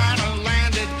tonight. I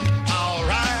landed all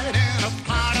right in a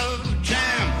pot of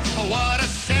jam. What a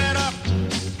setup.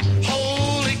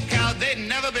 Holy cow, they'd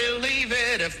never believe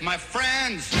it if my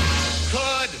friends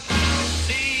could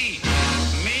see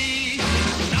me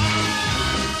now.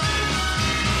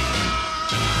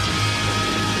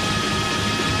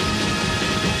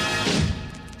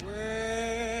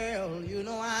 Well, you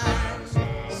know I'm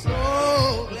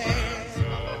so glad.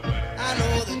 I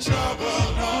know the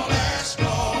trouble don't last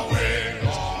always.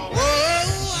 Oh,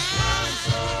 I'm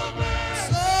so glad.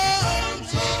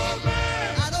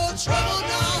 I know trouble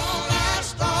don't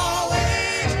last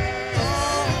always.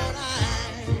 Lord,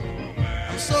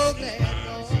 I'm so glad,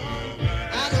 Lord.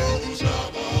 I know the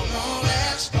trouble don't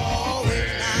last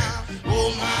always now.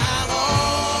 Oh, my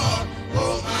Lord,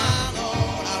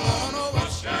 I wanna know what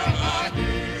shall I do?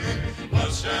 What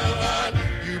shall I do?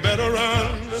 You better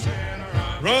run,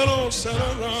 run on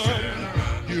Santa, run.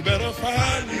 You better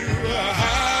find you a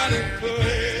hiding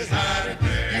place.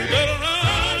 You better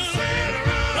run,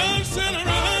 run Santa,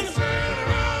 run.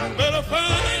 You better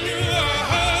find you a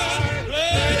hiding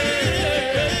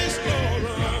place. Go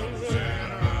run,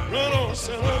 run on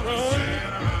Santa, run.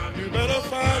 You better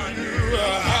find you a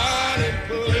hiding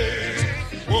place.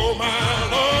 Oh my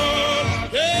Lord,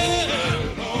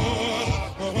 yeah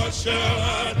Lord, what shall I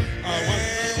do? I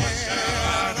wonder what shall I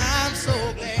do? I'm so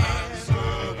glad.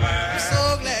 I'm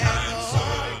so glad,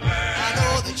 Lord. I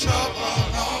know the trouble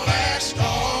don't last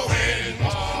always. Oh,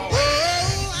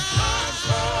 I'm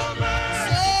so glad.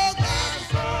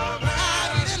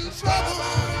 I'm in trouble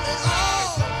at all.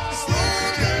 So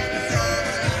glad.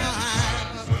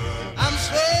 I'm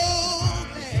so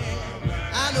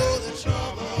glad. I know the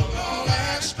trouble don't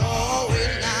last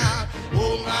always now.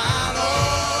 Oh, my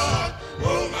Lord.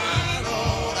 Oh, my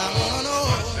Lord. I wanna know.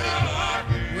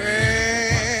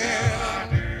 Well,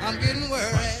 I'm getting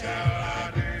worried.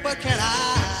 What can I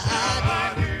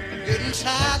do? Getting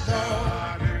tired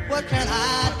though. What can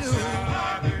I do?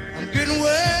 I'm getting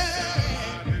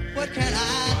worried. What can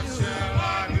I do?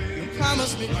 You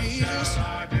promised me, Jesus,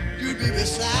 you'd be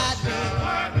beside me.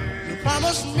 You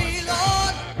promised me,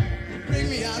 Lord, you'd bring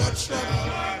me out of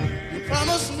trouble.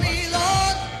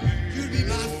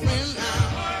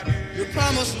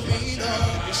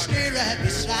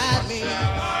 me.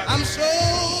 I'm so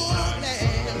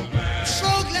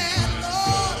glad,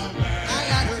 Lord, I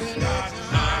got a religion,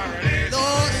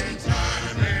 Lord, in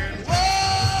time.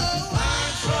 Whoa,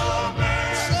 I'm so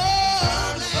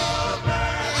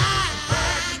glad, I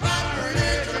got a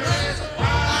religion,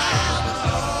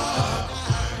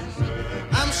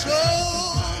 I'm so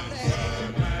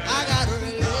glad I got a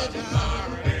religion,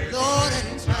 Lord,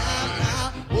 in time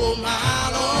now. Oh, my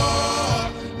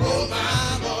Lord,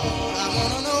 I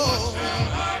want to know.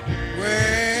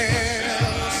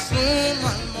 Well, soon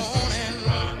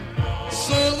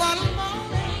one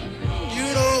morning, you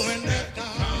know when that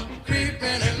dawn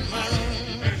creeping in my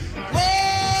room.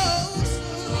 Whoa,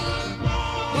 soon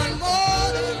one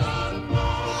morning,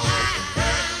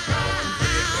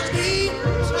 deep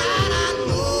inside I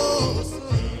know.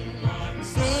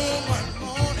 Soon one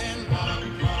morning,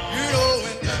 you know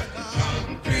when that dawn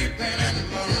creeping in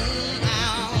my room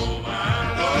now.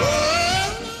 Lord,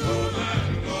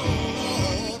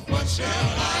 what shall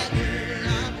I do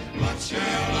now? What shall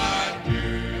I do?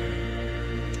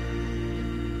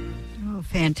 Oh,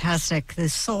 fantastic. The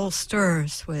Soul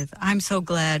Stirs with I'm So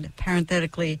Glad,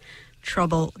 parenthetically,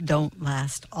 Trouble Don't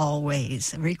Last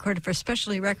Always. Recorded for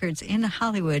Specialty Records in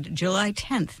Hollywood, July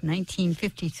 10th,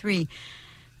 1953.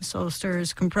 The Soul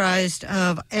Stirs comprised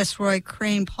of S. Roy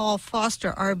Crane, Paul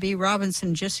Foster, R.B.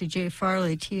 Robinson, Jesse J.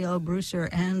 Farley, T.L. Brewster,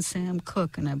 and Sam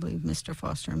Cooke. And I believe Mr.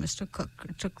 Foster and Mr.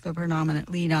 Cooke took the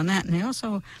predominant lead on that. And they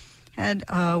also had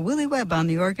Willie Webb on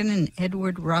the organ and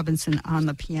Edward Robinson on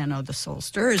the piano. The Soul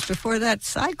Stirs. Before that,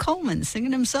 Cy Coleman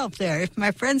singing himself there. If My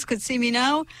Friends Could See Me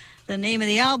Now, the name of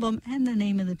the album and the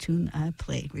name of the tune I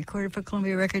played. Recorded for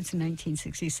Columbia Records in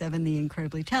 1967, the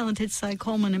incredibly talented Cy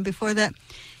Coleman. And before that,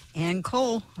 Ann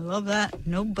Cole. I love that.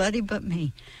 Nobody But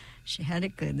Me. She had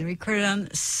it good. They recorded on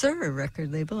Sir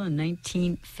record label in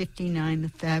 1959, the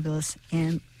fabulous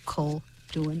Ann Cole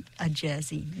doing a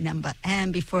jazzy number.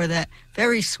 And before that,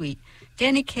 very sweet,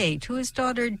 Danny Kaye to his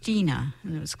daughter Dina,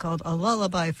 and it was called A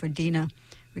Lullaby for Dina,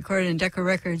 recorded in Decca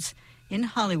Records in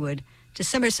Hollywood,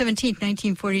 December 17th,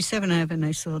 1947. I have a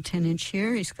nice little 10-inch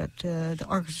here. He's got the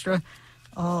orchestra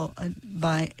all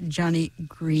by Johnny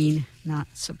Green, not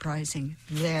surprising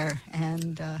there,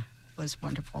 and was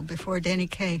wonderful. Before Danny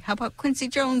Kaye, how about Quincy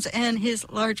Jones and his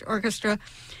large orchestra?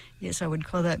 Yes, I would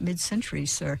call that mid-century,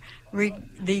 sir.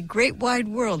 The Great Wide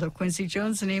World of Quincy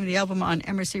Jones, the name of the album on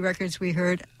Emerson Records. We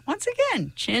heard, once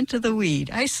again, Chant of the Weed.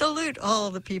 I salute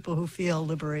all the people who feel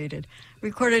liberated.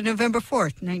 Recorded November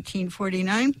 4th,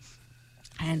 1949.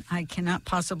 And I cannot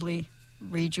possibly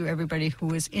read you everybody who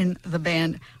was in the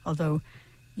band, although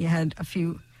you had a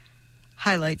few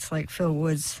highlights like Phil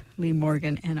Woods, Lee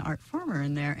Morgan, and Art Farmer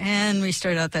in there. And we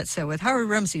started out that set with Howard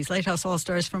Rumsey's Lighthouse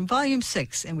All-Stars from Volume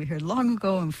 6, and we heard Long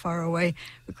Ago and Far Away,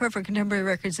 recorded for Contemporary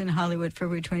Records in Hollywood,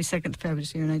 February 22nd, the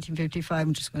fabulous year 1955.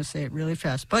 I'm just going to say it really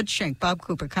fast. Bud Schenck, Bob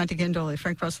Cooper, Conte Gandoli,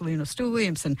 Frank Rossellino, Stu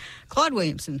Williamson, Claude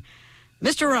Williamson,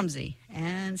 Mr. Rumsey,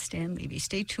 and Stan Levy.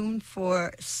 Stay tuned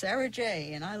for Sarah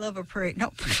J. and I Love a Parade.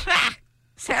 No,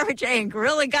 Sarah J. and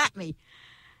Gorilla Got Me.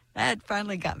 That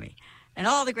finally got me. And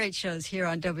all the great shows here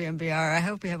on WMBR. I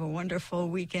hope you have a wonderful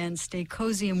weekend. Stay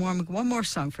cozy and warm. One more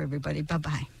song for everybody.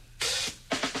 Bye-bye.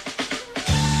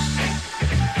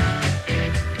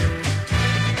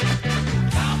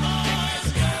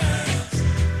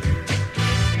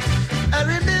 I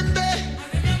remember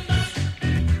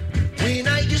when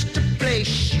I used to play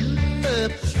shoot 'em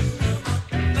up.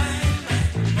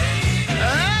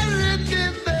 I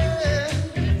remember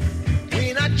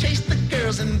when I chased the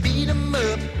girls and beat 'em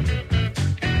up.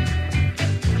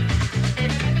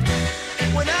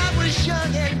 When I was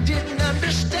young and didn't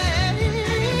understand,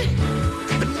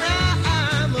 but now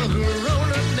I'm a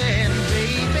grown-up man,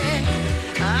 baby.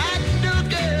 I knew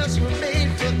girls were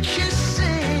made for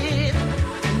kissing,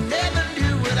 never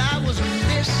knew what I was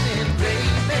missing,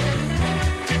 baby.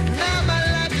 Now my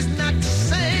life is not the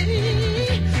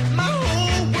same, my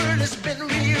whole world has been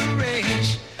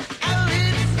rearranged. I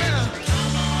live from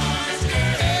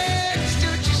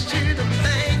Stooges to the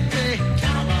bank, baby.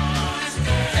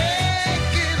 Hey,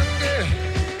 get 'em, girl.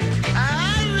 I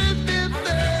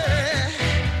remember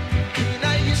when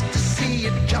I used to see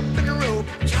you jumping rope.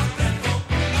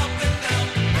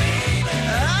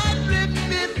 I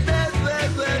remember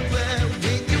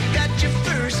when you got your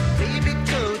first baby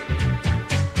coat.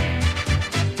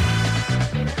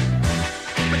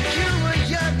 But you were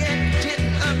young and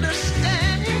didn't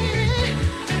understand.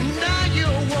 Now you're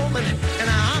a woman and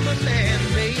I'm a man,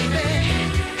 baby.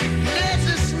 This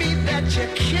is me that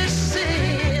you're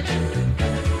kissing.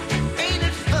 Ain't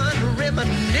it fun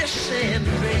reminiscing,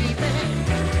 baby?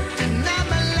 Now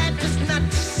my life is not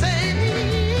the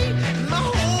same. My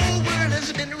whole world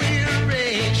has been rearranged.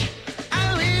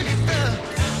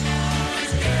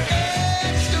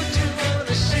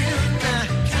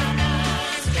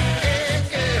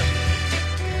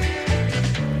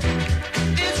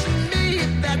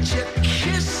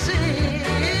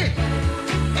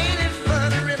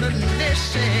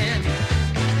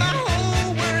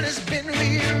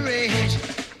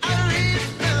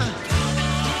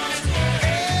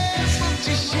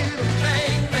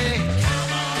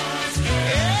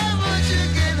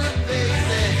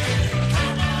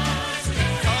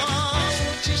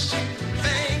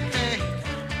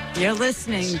 You're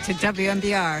listening to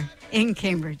WMBR in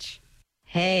Cambridge.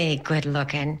 Hey, good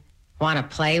looking. Want to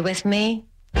play with me?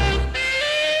 Paul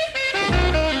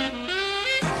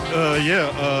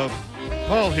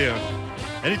here.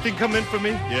 Anything come in for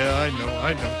me? Yeah,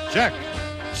 I know.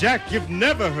 Jack, you've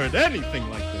never heard anything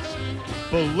like this.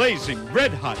 Blazing,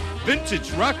 red-hot,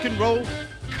 vintage rock and roll,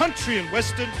 country and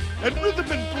western, and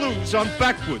rhythm and blues on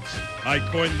Backwoods. I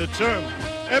coined the term.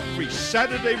 Every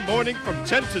Saturday morning from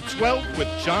 10 to 12 with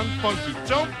John Funky.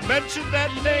 Don't mention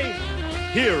that name.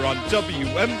 Here on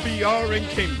WMBR in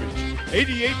Cambridge.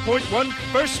 88.1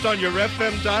 first on your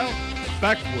FM dial.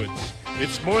 Backwoods.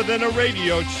 It's more than a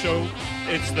radio show.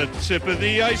 It's the tip of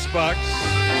the icebox.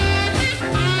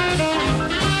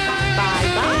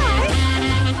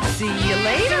 Bye-bye. See you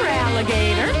later,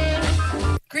 alligator.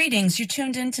 Greetings. You're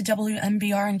tuned in to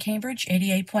WMBR in Cambridge,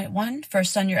 88.1,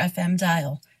 first on your FM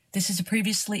dial. This is a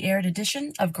previously aired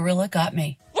edition of Gorilla Got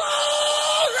Me.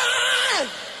 All right!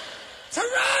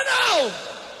 Toronto!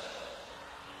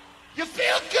 You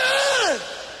feel good?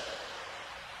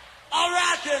 All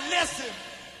right, then, listen.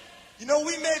 You know,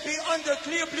 we may be under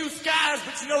clear blue skies,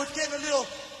 but you know, it's getting a little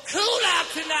cool out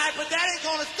tonight, but that ain't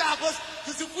gonna stop us,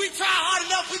 because if we try hard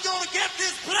enough, we're gonna get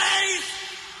this place.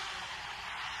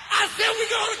 I said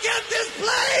we're gonna get this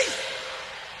place.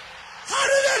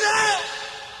 Hotter than hell.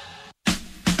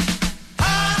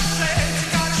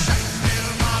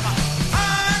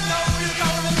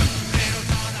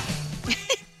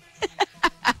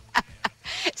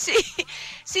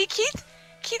 See,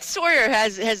 Keith Sawyer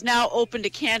has now opened a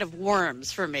can of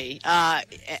worms for me,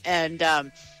 and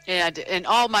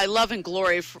all my love and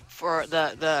glory for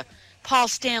the Paul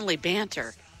Stanley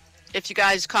banter. If you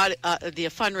guys caught the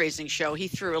fundraising show, he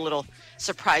threw a little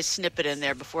surprise snippet in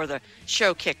there before the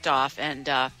show kicked off, and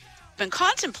been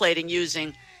contemplating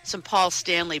using some Paul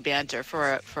Stanley banter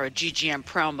for a GGM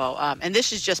promo, and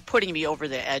this is just putting me over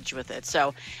the edge with it.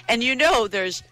 So, and you know, there's